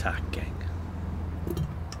keep them intact, gang.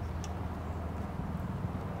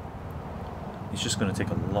 It's just gonna take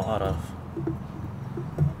a lot of...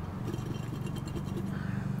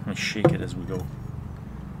 Let me shake it as we go.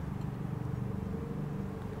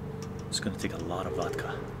 It's gonna take a lot of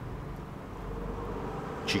vodka.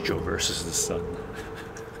 Chycho versus the sun.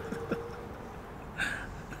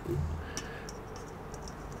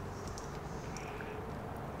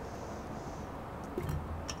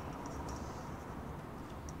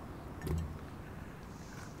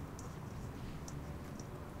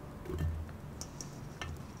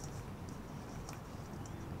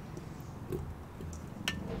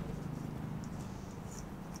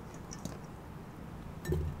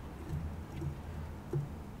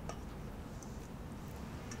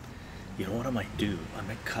 You know what I might do? I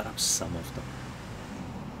might cut up some of them.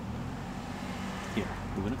 Here,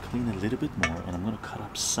 we're gonna clean a little bit more, and I'm gonna cut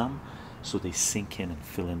up some so they sink in and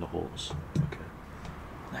fill in the holes. Okay.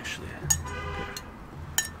 Actually, here,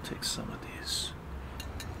 take some of these.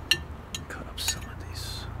 Cut up some of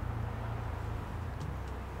these.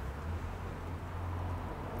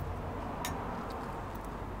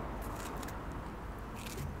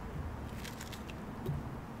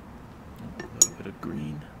 A little bit of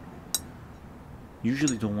green.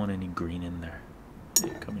 Usually don't want any green in there.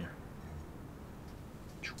 Hey, come here.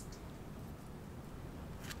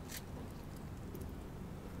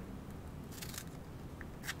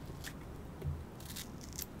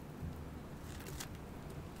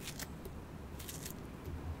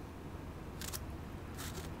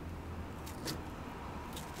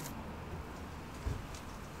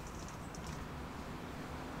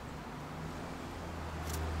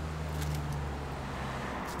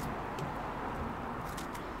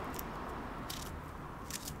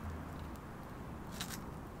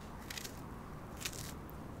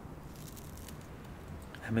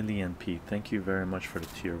 Emily and Pete, thank you very much for the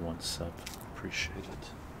tier 1 sub. Appreciate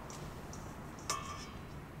it.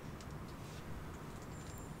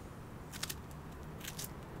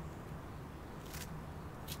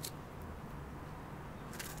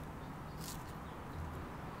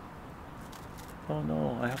 Oh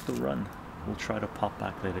no, I have to run. We'll try to pop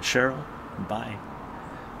back later. Cheryl, bye.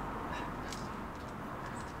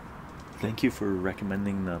 Thank you for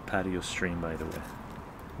recommending the patio stream, by the way.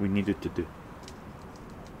 We needed to do.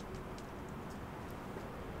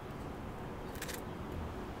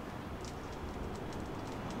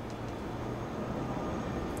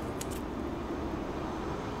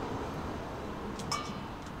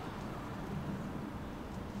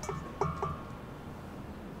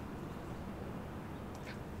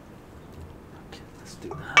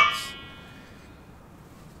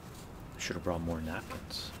 Should have brought more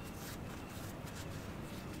napkins.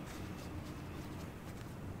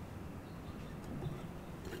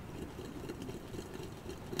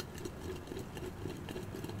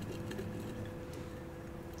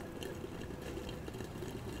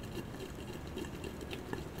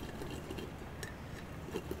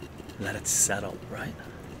 gets settled, right?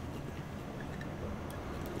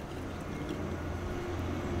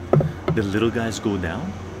 The little guys go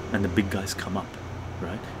down and the big guys come up,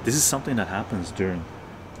 right? This is something that happens during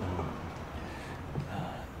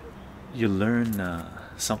you learn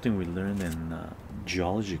something we learned in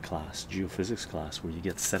geology class, geophysics class, where you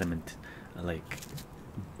get sediment, like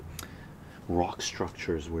rock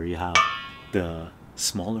structures, where you have the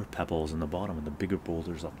smaller pebbles in the bottom and the bigger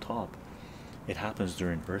boulders up top. It happens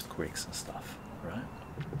during earthquakes and stuff, right?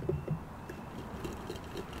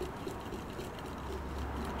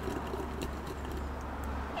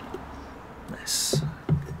 Nice.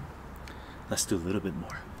 Let's do a little bit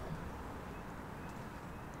more.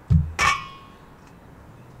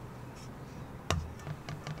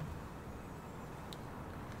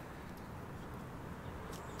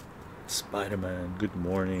 Spider-Man, good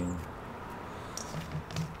morning.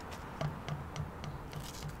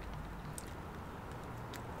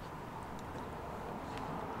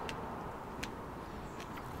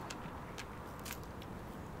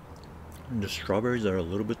 And the strawberries are a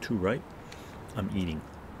little bit too ripe. I'm eating.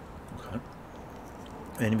 Okay.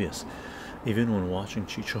 Envious. Even when watching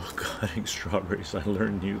Chycho cutting strawberries, I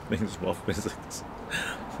learned new things about physics.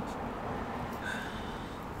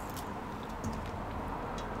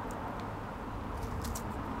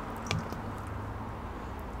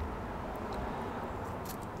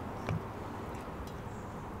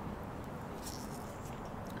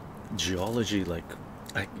 Geology, like,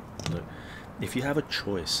 look, if you have a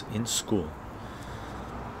choice in school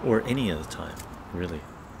or any other time, really,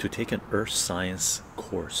 to take an earth science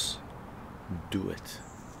course, do it.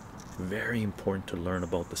 Very important to learn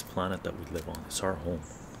about this planet that we live on. It's our home.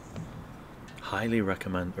 Highly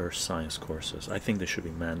recommend earth science courses. I think they should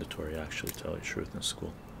be mandatory, actually, to tell you the truth, in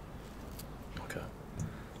school. Okay,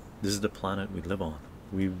 this is the planet we live on.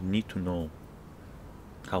 We need to know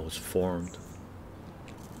how it's formed.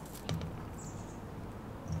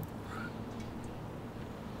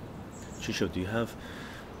 Chycho, do you have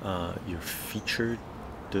your featured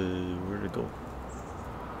where to go?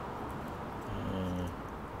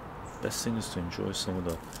 Best thing is to enjoy some of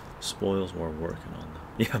the spoils while working on them.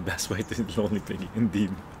 Yeah, best way to Lonely Piggy,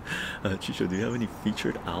 indeed. Chycho, do you have any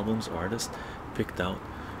featured albums, artists picked out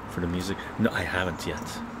for the music? No, I haven't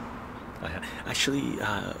yet. Actually,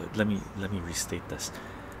 let me restate this.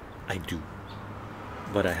 I do,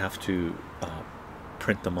 but I have to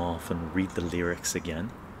print them off and read the lyrics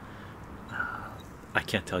again. I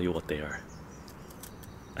can't tell you what they are.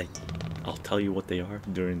 I'll tell you what they are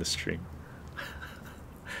during the stream.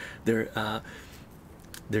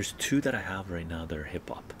 There's two that I have right now that are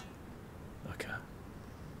hip-hop. Okay,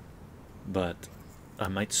 but I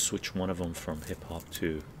might switch one of them from hip-hop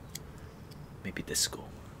to maybe disco.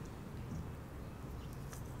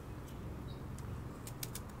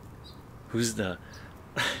 Who's the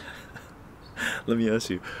let me ask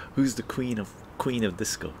you, who's the queen of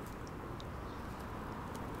disco?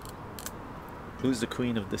 Who's the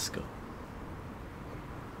queen of disco?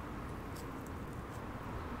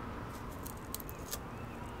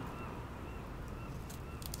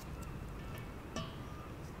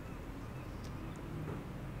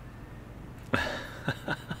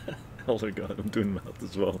 Elder God, I'm doing math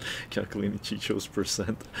as well. Calculating Chycho's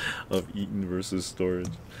percent of eaten versus storage.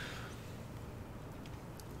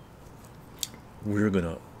 We're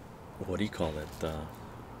gonna, what do you call it?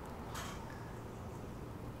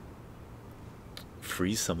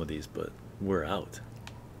 Freeze some of these, but we're out.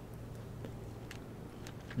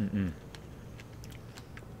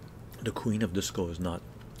 The queen of disco is not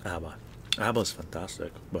ABBA. ABBA's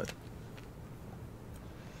fantastic, but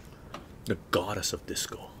the goddess of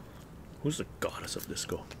disco. Who's the goddess of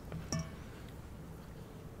disco?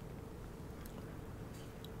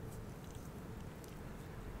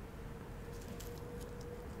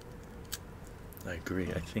 I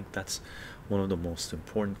agree. I think that's one of the most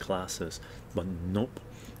important classes, but nope,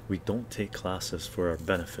 we don't take classes for our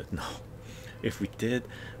benefit. No, if we did,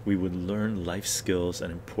 we would learn life skills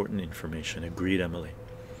and important information. Agreed, Emily.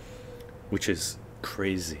 Which is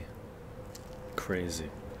crazy.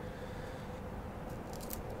 Crazy.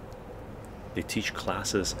 They teach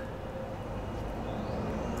classes,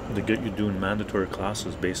 they get you doing mandatory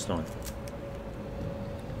classes based on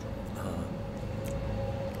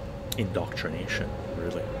indoctrination,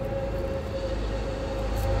 really.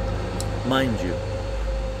 Mind you,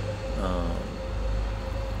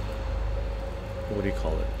 what do you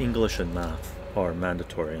call it? English and math are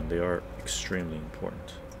mandatory, and they are extremely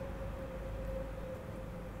important.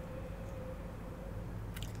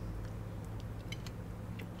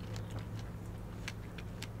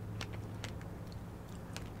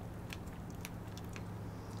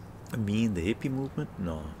 Me and the hippie movement?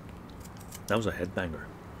 No, that was a headbanger.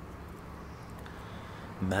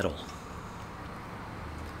 Metal,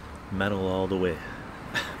 metal all the way,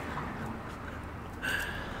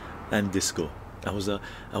 and disco. I was a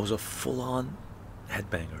full-on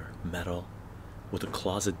headbanger, metal, with a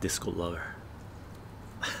closet disco lover.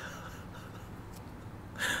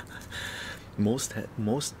 Most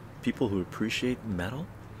people who appreciate metal,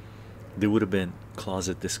 they would have been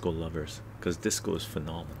closet disco lovers, because disco is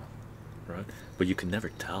phenomenal, right? But you can never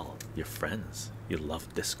tell your friends you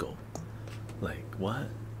love disco. Like, what?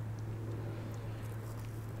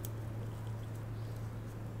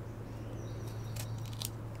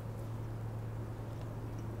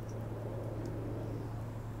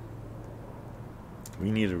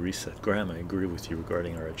 We need a reset. Graham, I agree with you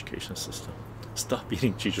regarding our education system. Stop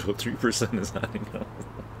eating chycho. 3% is adding up.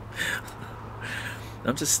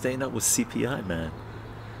 I'm just staying up with CPI, man.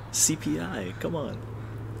 CPI, come on.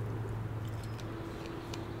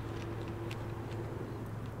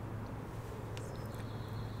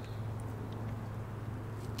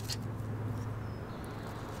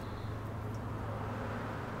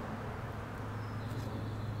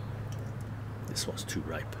 This one's too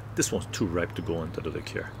ripe. This one's too ripe to go into the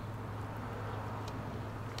liqueur.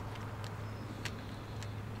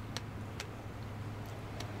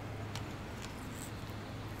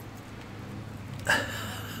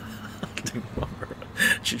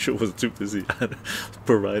 Chycho was too busy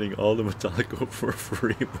providing all the Metallico for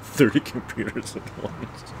free with 30 computers at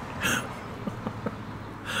once.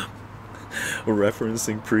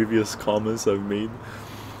 Referencing previous comments I've made.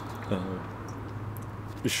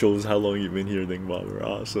 It shows how long you've been here, Ding Bobber.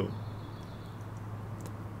 Awesome.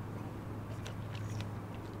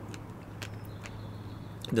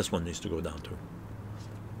 This one needs to go down too.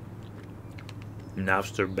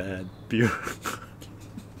 Napster bad, beer.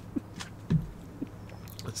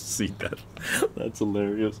 See that? That's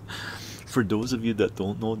hilarious. For those of you that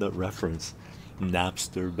don't know that reference,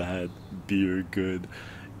 Napster bad, beer good,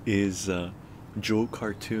 is Joe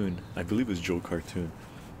Cartoon. I believe it was Joe Cartoon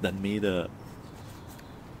that made a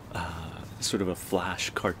sort of a flash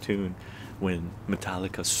cartoon when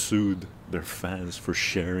Metallica sued their fans for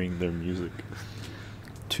sharing their music.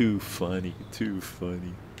 Too funny, too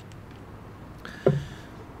funny.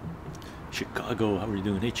 Chicago, how are you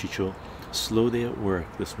doing? Hey Chycho, slow day at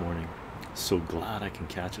work this morning, so glad I can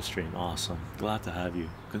catch a stream. Awesome, glad to have you.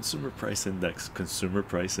 Consumer price index,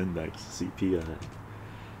 CPI.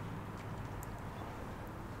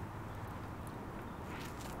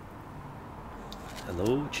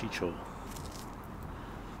 Hello Chycho.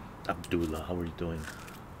 Abdullah, how are you doing?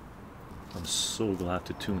 I'm so glad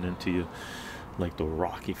to tune into you, like the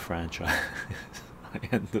Rocky franchise. I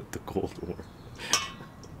ended the Cold War.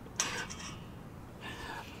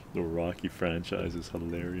 The Rocky franchise is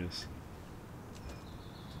hilarious.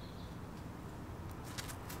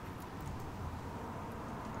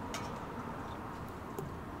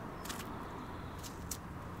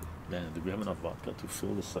 Man, do we have enough vodka to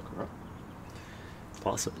fill this sucker up?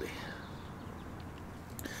 Possibly.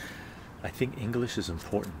 I think English is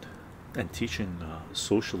important, and teaching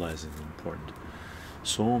socializing is important.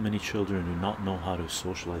 So many children do not know how to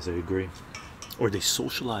socialize. I agree. Or they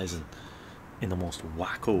socialize in the most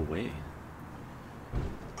wacko way.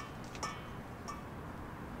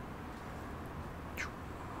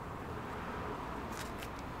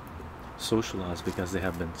 Socialize because they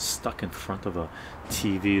have been stuck in front of a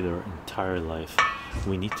TV their entire life.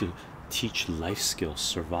 We need to teach life skills,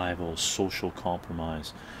 survival, social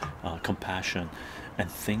compromise, compassion,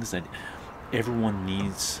 and things that everyone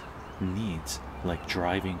needs, like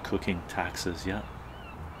driving, cooking, taxes. Yeah,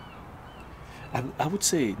 I would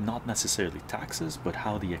say not necessarily taxes, but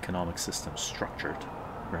how the economic system is structured,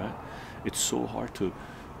 right? It's so hard to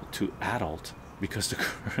adult because the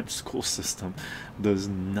current school system does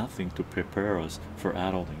nothing to prepare us for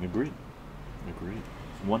adulting. Agreed,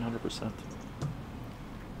 100%.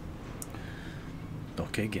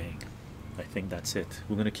 Okay gang, I think that's it.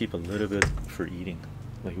 We're gonna keep a little bit for eating.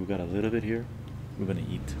 Like, we got a little bit here, we're gonna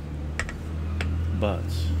eat, but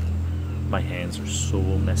my hands are so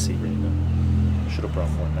messy right now. Should have brought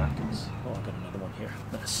more napkins. Oh, I got another one here.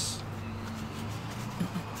 Nice.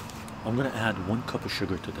 I'm gonna add 1 cup of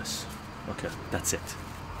sugar to this. Okay, that's it.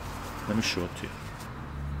 Let me show it to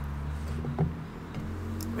you.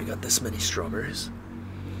 We got this many strawberries.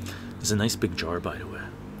 It's a nice big jar, by the way,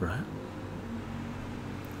 right?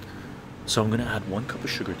 So I'm gonna add 1 cup of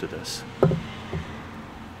sugar to this.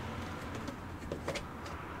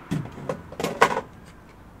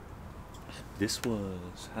 This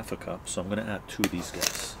was half a cup, so I'm gonna add 2 of these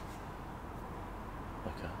guys.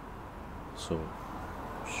 Okay, so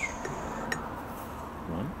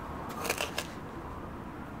one.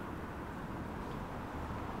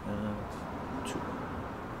 Two.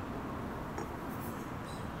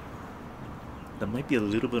 That might be a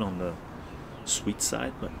little bit on the sweet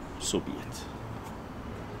side, but so be it.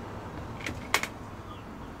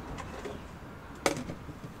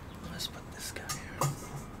 Let's put this guy here.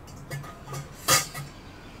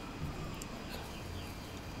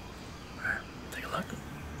 Alright, take a look.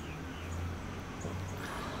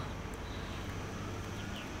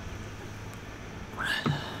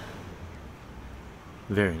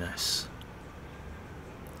 Very nice.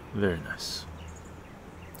 Very nice.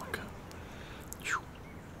 Okay.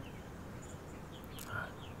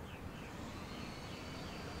 Alright.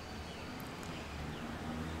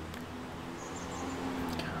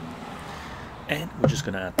 Okay. And we're just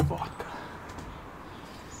gonna add the vodka.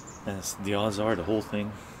 As the odds are, the whole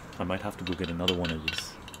thing, I might have to go get another one of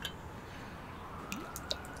these.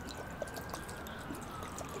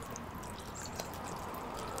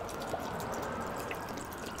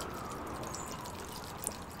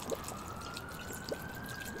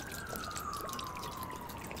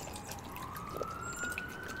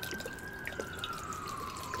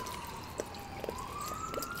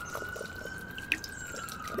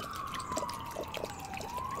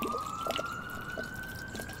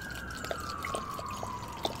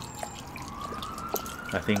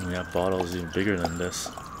 I think we have bottles even bigger than this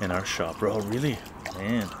in our shop, bro. Really?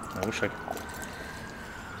 Man, I wish I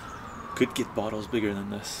could get bottles bigger than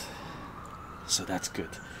this. So that's good.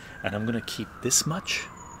 And I'm gonna keep this much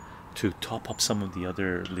to top up some of the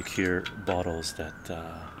other liqueur bottles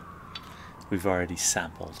that we've already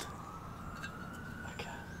sampled. Okay.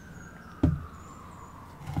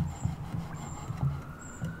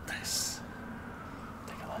 Nice.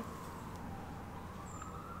 Take a look.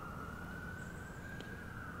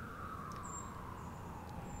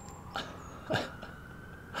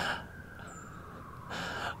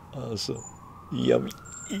 Oh, so yummy,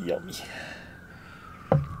 yummy.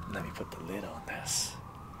 Let me put the lid on this.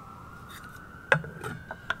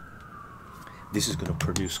 This is going to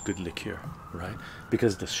produce good liqueur, right?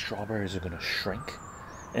 Because the strawberries are going to shrink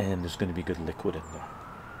and there's going to be good liquid in there.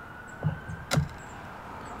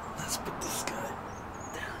 Let's put this guy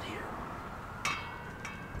down here.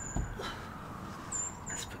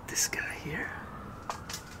 Let's put this guy here.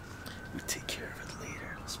 We take care of it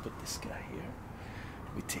later. Let's put this guy here.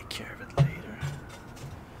 We take care of it later.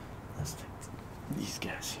 Let's take these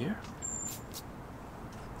guys here.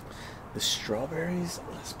 The strawberries,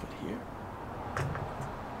 let's put here.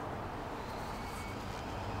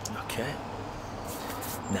 Okay.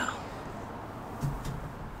 Now,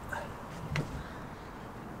 let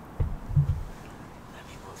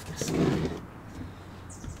me move this guy.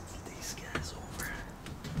 These guys over.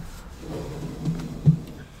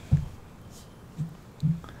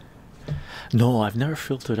 No, I've never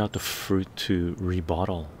filtered out the fruit to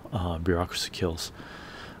rebottle. Bureaucracy kills.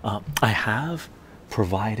 I have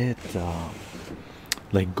provided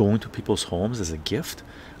like going to people's homes as a gift.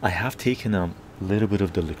 I have taken a little bit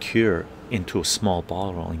of the liqueur into a small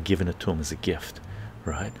bottle and given it to them as a gift,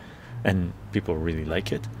 right? And people really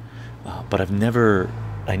like it. But I never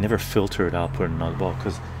filter it out, put it in another bottle,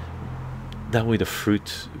 because that way the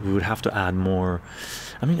fruit, we would have to add more.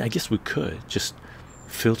 I mean, I guess we could just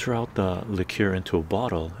filter out the liqueur into a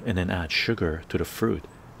bottle and then add sugar to the fruit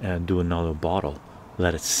and do another bottle,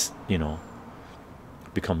 let it, you know,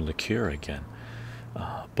 become liqueur again.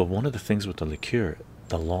 But one of the things with the liqueur,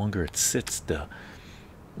 the longer it sits, the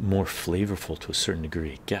more flavorful to a certain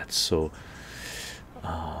degree it gets. So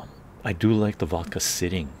I do like the vodka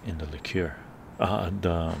sitting in the liqueur,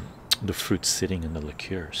 the fruit sitting in the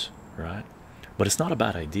liqueurs, right? But it's not a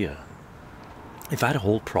bad idea. If I had a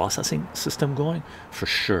whole processing system going, for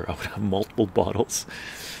sure I would have multiple bottles,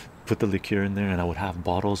 put the liqueur in there, and I would have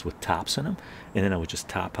bottles with taps in them, and then I would just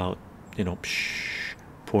tap out, you know,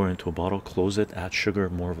 pour into a bottle, close it, add sugar,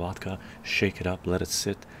 more vodka, shake it up, let it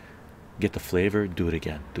sit, get the flavor, do it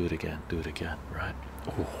again, do it again, do it again, right?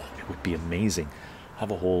 Oh, it would be amazing.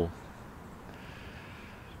 Have a whole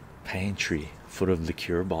pantry full of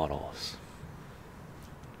liqueur bottles.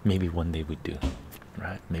 Maybe one day we do,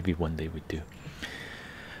 right? Maybe one day we do.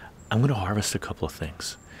 I'm going to harvest a couple of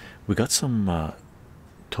things. We got some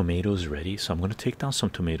tomatoes ready, so I'm going to take down some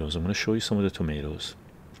tomatoes. I'm going to show you some of the tomatoes.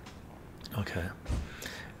 Okay.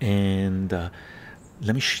 And I'm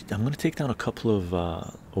going to take down a couple of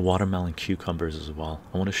watermelon cucumbers as well.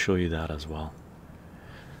 I want to show you that as well.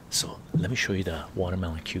 So let me show you the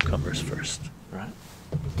watermelon cucumbers first, right?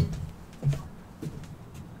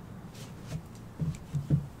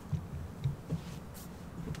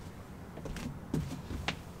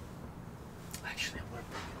 Actually, I'm going to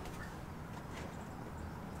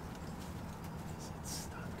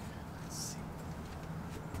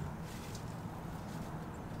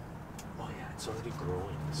It's already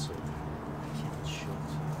growing, so I can't show it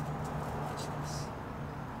to you. Watch this.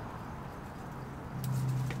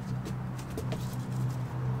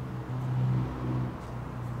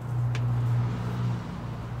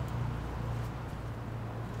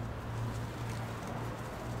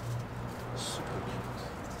 Super cute.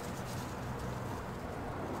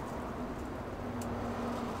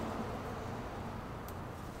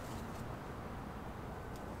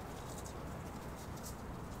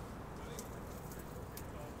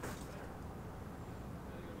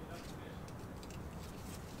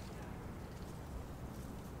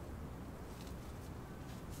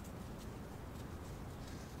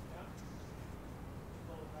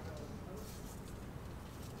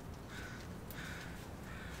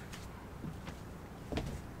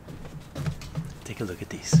 Take a look at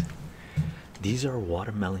these. These are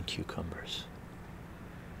watermelon cucumbers.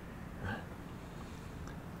 Right?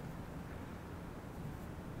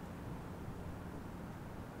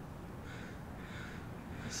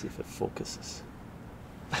 Let's see if it focuses.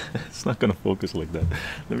 It's not gonna focus like that.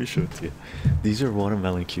 Let me show it to you. These are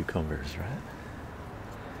watermelon cucumbers, right?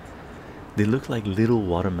 They look like little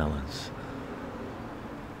watermelons.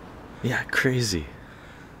 Yeah, crazy.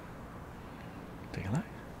 Take a look.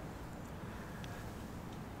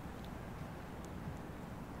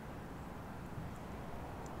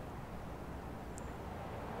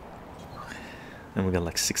 And we got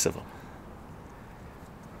like 6 of them,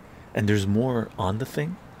 and there's more on the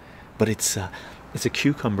thing, but it's a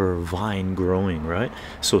cucumber vine growing, right?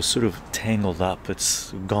 So it's sort of tangled up,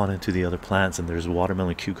 it's gone into the other plants, and there's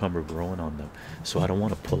watermelon cucumber growing on them, so I don't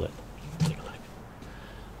want to pull it. Take a look.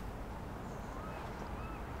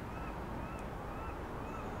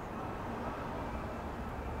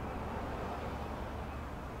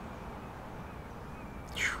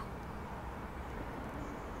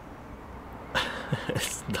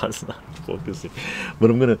 It's not focusing, but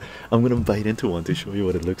I'm gonna bite into one to show you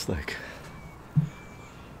what it looks like.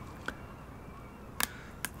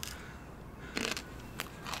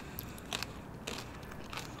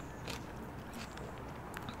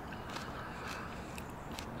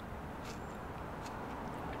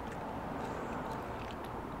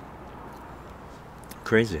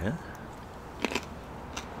 Crazy, huh?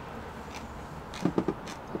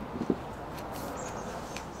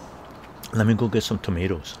 Let me go get some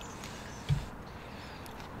tomatoes.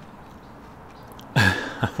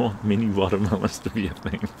 I want mini watermelons to be a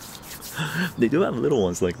thing. They do have little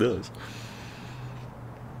ones like this,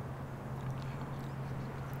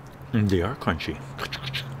 and they are crunchy.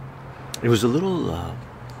 It was a little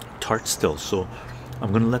tart still, so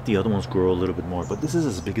I'm gonna let the other ones grow a little bit more, but this is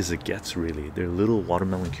as big as it gets, really. They're little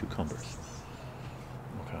watermelon cucumbers.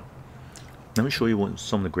 Okay, let me show you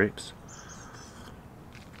some of the grapes.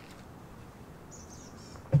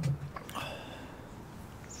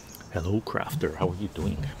 Hello, crafter, how are you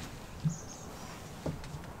doing?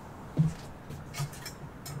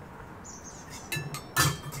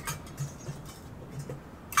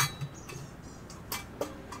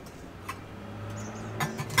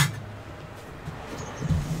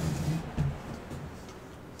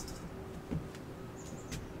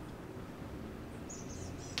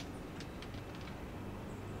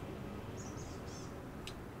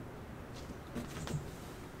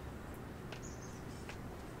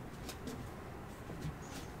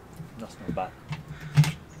 That's not bad.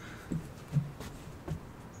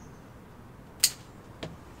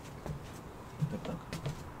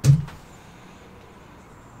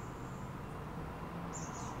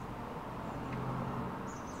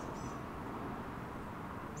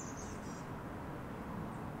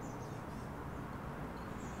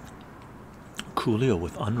 Coolio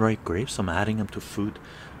with unripe grapes. I'm adding them to food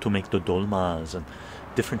to make the dolmas and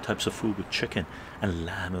different types of food with chicken and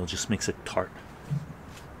lamb. It just makes it tart.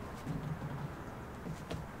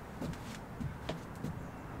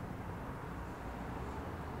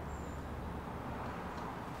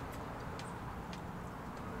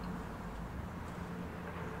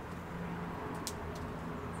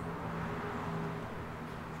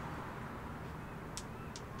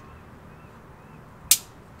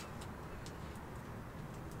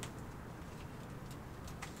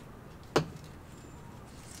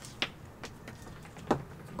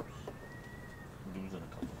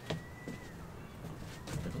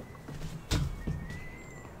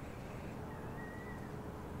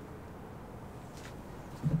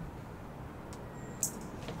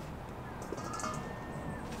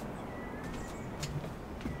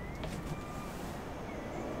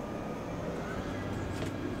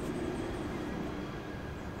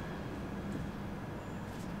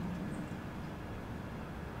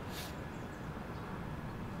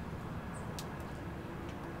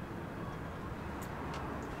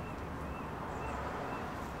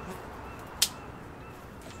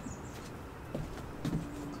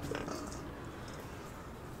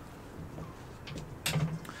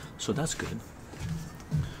 So that's good.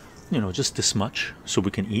 You know, just this much so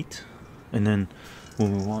we can eat, and then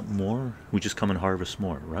when we want more, we just come and harvest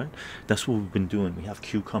more, right? That's what we've been doing. We have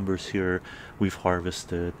cucumbers here. We've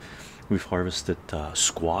harvested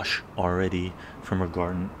squash already from our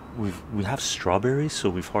garden. We have strawberries,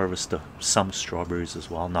 so we've harvested some strawberries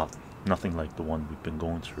as well. Nothing like the one we've been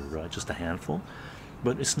going through, right? Just a handful.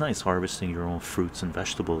 But it's nice harvesting your own fruits and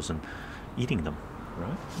vegetables and eating them,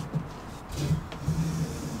 right?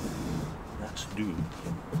 That's dude.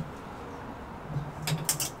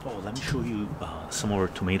 Oh, let me show you some of our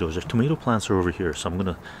tomatoes. Our tomato plants are over here, so I'm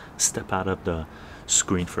gonna step out of the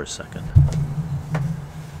screen for a second.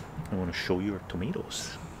 I want to show you our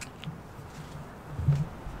tomatoes. I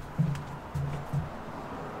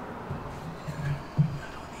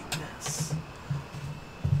don't need this.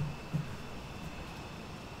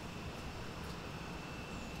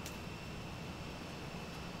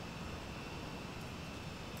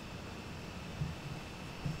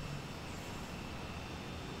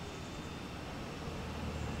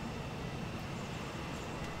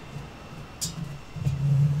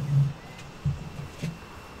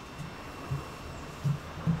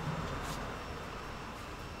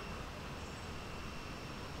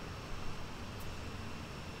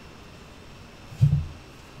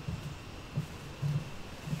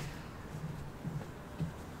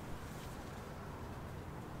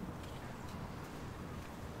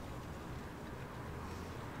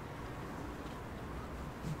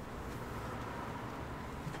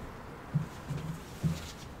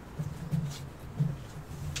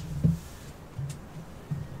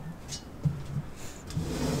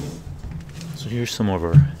 So here's some of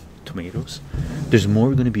our tomatoes. There's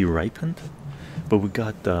more going to be ripened, but we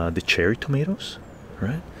got the cherry tomatoes,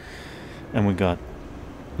 right? And we got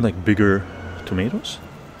like bigger tomatoes.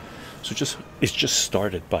 So it's just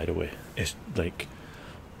started, by the way. It's like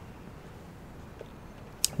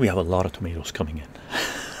we have a lot of tomatoes coming in.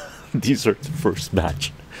 These are the first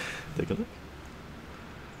batch. Take a look.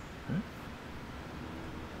 Right?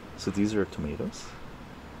 So these are tomatoes.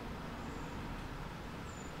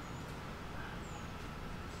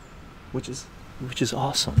 Which is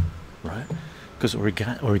awesome, right? Because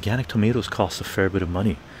organic tomatoes cost a fair bit of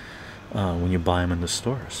money when you buy them in the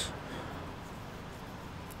stores,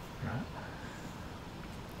 right?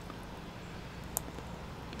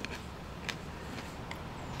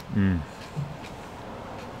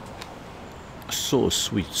 So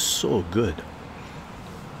sweet, so good,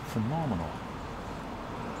 phenomenal.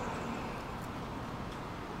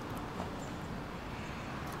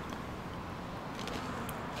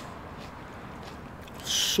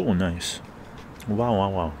 So nice. Wow, wow,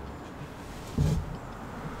 wow.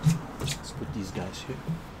 Let's put these guys here.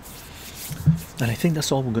 And I think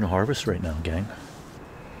that's all we're going to harvest right now, gang.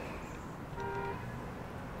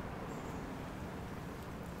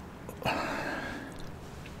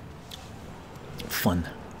 Fun.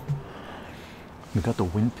 We got the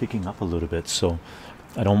wind picking up a little bit, so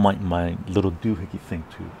I don't mind my little doohickey thing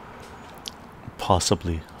to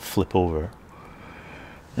possibly flip over.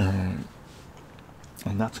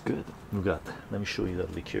 And that's good. We got, let me show you the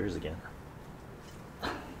liqueurs again.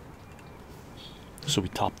 So we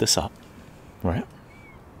topped this up, right?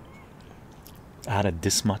 Added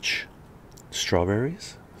this much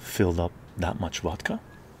strawberries, filled up that much vodka.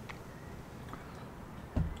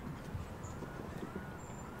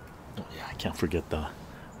 Oh yeah, I can't forget the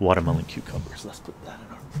watermelon cucumbers. Let's put that in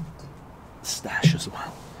our stash as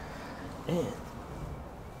well. And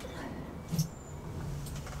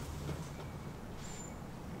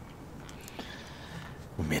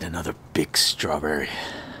we made another big strawberry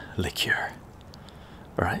liqueur,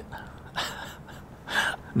 right?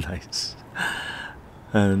 Nice.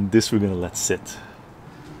 And this we're gonna let sit,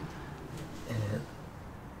 and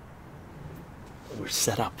we're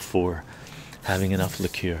set up for having enough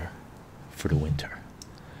liqueur for the winter,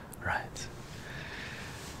 right?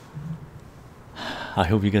 I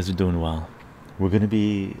hope you guys are doing well. We're gonna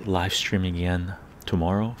be live streaming again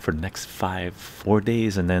tomorrow for the next 4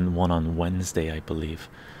 days, and then one on Wednesday, I believe.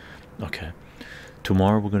 Okay,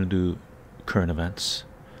 tomorrow we're going to do current events.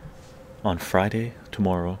 On Friday,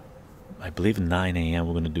 tomorrow, I believe 9 a.m.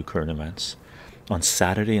 we're going to do current events. On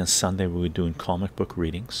Saturday and Sunday we're doing comic book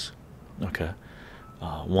readings. Okay,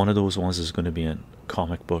 one of those ones is going to be a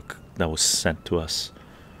comic book that was sent to us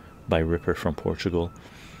by Ripper from Portugal,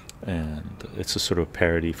 and it's a sort of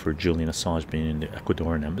parody for Julian Assange being in the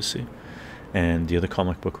Ecuadorian embassy. And the other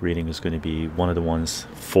comic book reading is going to be one of the ones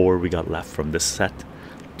 4 we got left from this set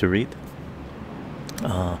to read.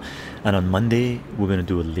 And on Monday we're going to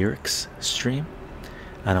do a lyrics stream,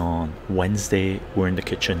 and on Wednesday we're in the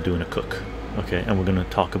kitchen doing a cook. okay, and we're gonna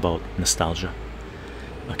talk about nostalgia.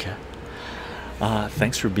 Okay.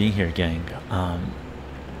 Thanks for being here, gang.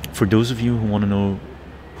 For those of you who want to know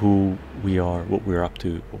who we are, what we're up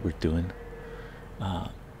to, what we're doing,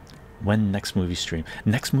 when next movie stream?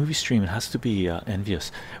 Next movie stream, it has to be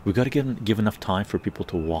envious. We got to give enough time for people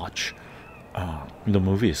to watch the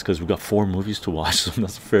movies, because we got 4 movies to watch, so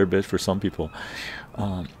that's a fair bit for some people.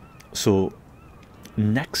 So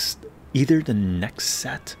next, either the next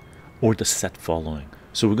set or the set following.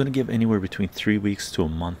 So we're going to give anywhere between 3 weeks to a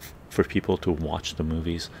month for people to watch the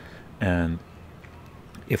movies, and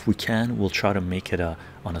if we can, we'll try to make it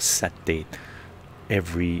on a set date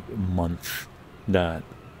every month that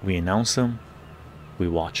we announce them, we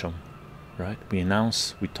watch them, right? We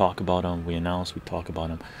announce, we talk about them, we announce, we talk about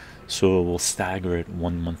them. So we'll stagger it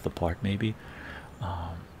 1 month apart, maybe.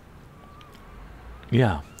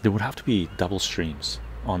 Yeah, there would have to be double streams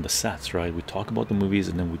on the sets, right? We talk about the movies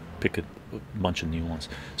and then we pick a bunch of new ones.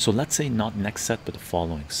 So let's say not next set, but the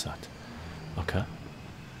following set. Okay.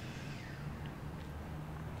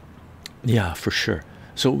 Yeah, for sure.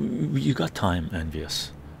 So you got time,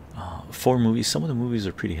 envious. 4 movies. Some of the movies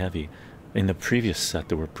are pretty heavy. In the previous set,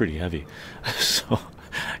 they were pretty heavy. So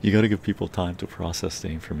you got to give people time to process the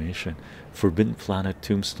information. Forbidden Planet,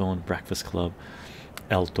 Tombstone, Breakfast Club,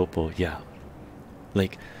 El Topo. Yeah,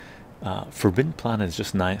 like Forbidden Planet is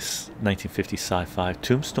just nice 1950 sci-fi.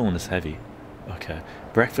 Tombstone is heavy. Okay,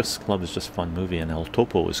 Breakfast Club is just a fun movie, and El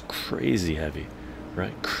Topo is crazy heavy,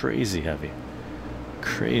 right? Crazy heavy,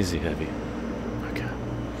 crazy heavy. Okay,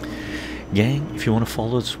 gang, if you want to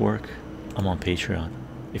follow this work, I'm on Patreon.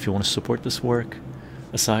 If you want to support this work,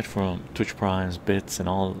 aside from Twitch Primes, bits, and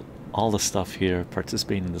all the stuff here,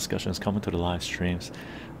 participating in discussions, coming to the live streams,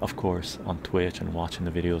 of course, on Twitch, and watching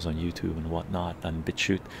the videos on YouTube and whatnot, and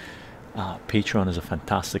BitChute, Patreon is a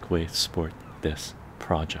fantastic way to support this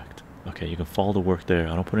project. Okay, you can follow the work there.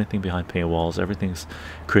 I don't put anything behind paywalls. Everything's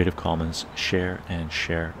Creative Commons, share and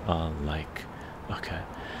share alike. Okay,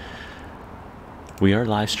 we are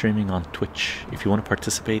live streaming on Twitch. If you want to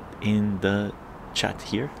participate in the chat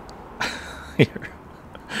here, here,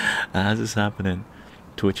 as is happening,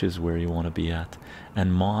 Twitch is where you want to be at.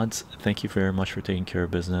 And mods, thank you very much for taking care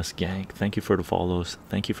of business. Gang, thank you for the follows,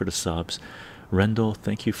 thank you for the subs. Rendo,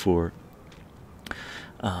 thank you for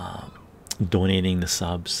donating the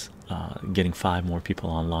subs, getting 5 more people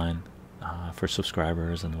online for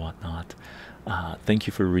subscribers and whatnot. Thank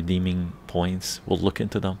you for redeeming points. We'll look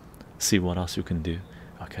into them, see what else you can do.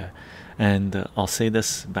 Okay, and I'll say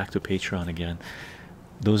this back to Patreon again.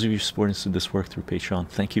 Those of you supporting this work through Patreon,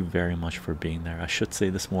 thank you very much for being there. I should say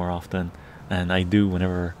this more often, and I do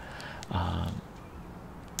whenever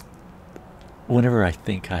I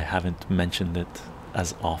think I haven't mentioned it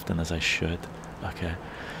as often as I should. Okay,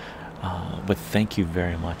 but thank you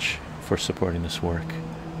very much for supporting this work.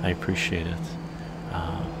 I appreciate it,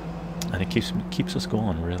 and it keeps us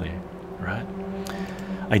going, really, right?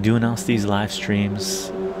 I do announce these live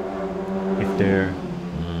streams if they're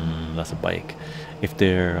that's a bike. If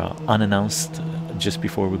they're unannounced just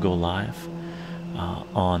before we go live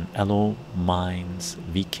on LO, Minds,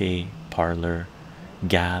 VK, Parlor,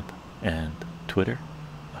 Gab, and Twitter.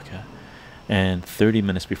 Okay, and 30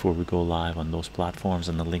 minutes before we go live on those platforms,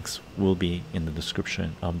 and the links will be in the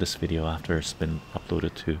description of this video after it's been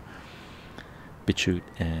uploaded to BitChute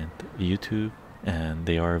and YouTube, and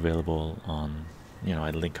they are available on, you know,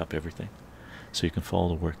 I link up everything so you can follow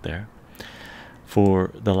the work there.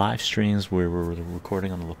 For the live streams where we're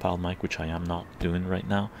recording on the lapel mic, which I am not doing right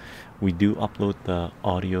now, we do upload the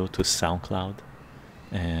audio to SoundCloud,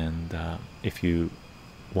 and if you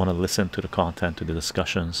want to listen to the content, to the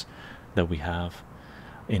discussions that we have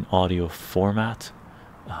in audio format,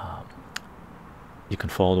 you can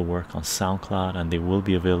follow the work on SoundCloud, and they will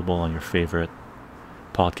be available on your favorite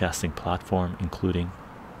podcasting platform, including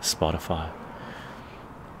Spotify.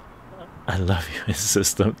 I love you,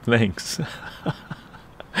 system. Thanks.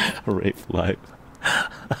 Rape life.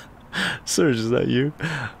 Serge, is that you?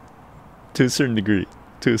 To a certain degree.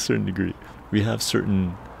 To a certain degree, we have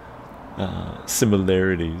certain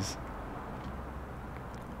similarities.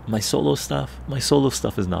 My solo stuff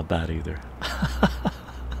is not bad either.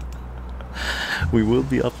 We will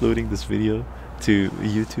be uploading this video to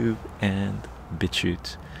YouTube and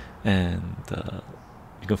BitChute, and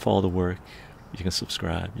you can follow the work. You can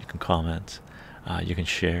subscribe, you can comment, you can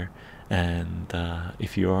share, and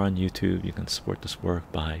if you are on YouTube, you can support this work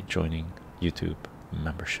by joining YouTube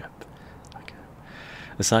membership. Okay.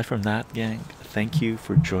 Aside from that, gang, thank you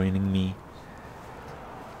for joining me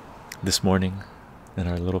this morning in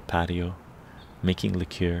our little patio, making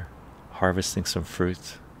liqueur, harvesting some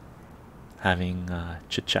fruit, having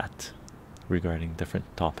chit chat regarding different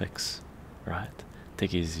topics, right?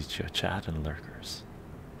 Take it easy, chat and lurkers.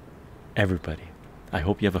 Everybody, I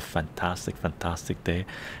hope you have a fantastic day,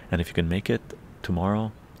 and if you can make it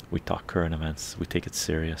tomorrow, we talk current events, we take it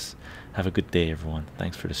serious. Have a good day, everyone.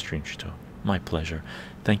 Thanks for the stream, Chycho. My pleasure.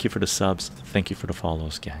 Thank you for the subs, thank you for the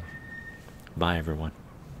follows, gang. Bye, everyone.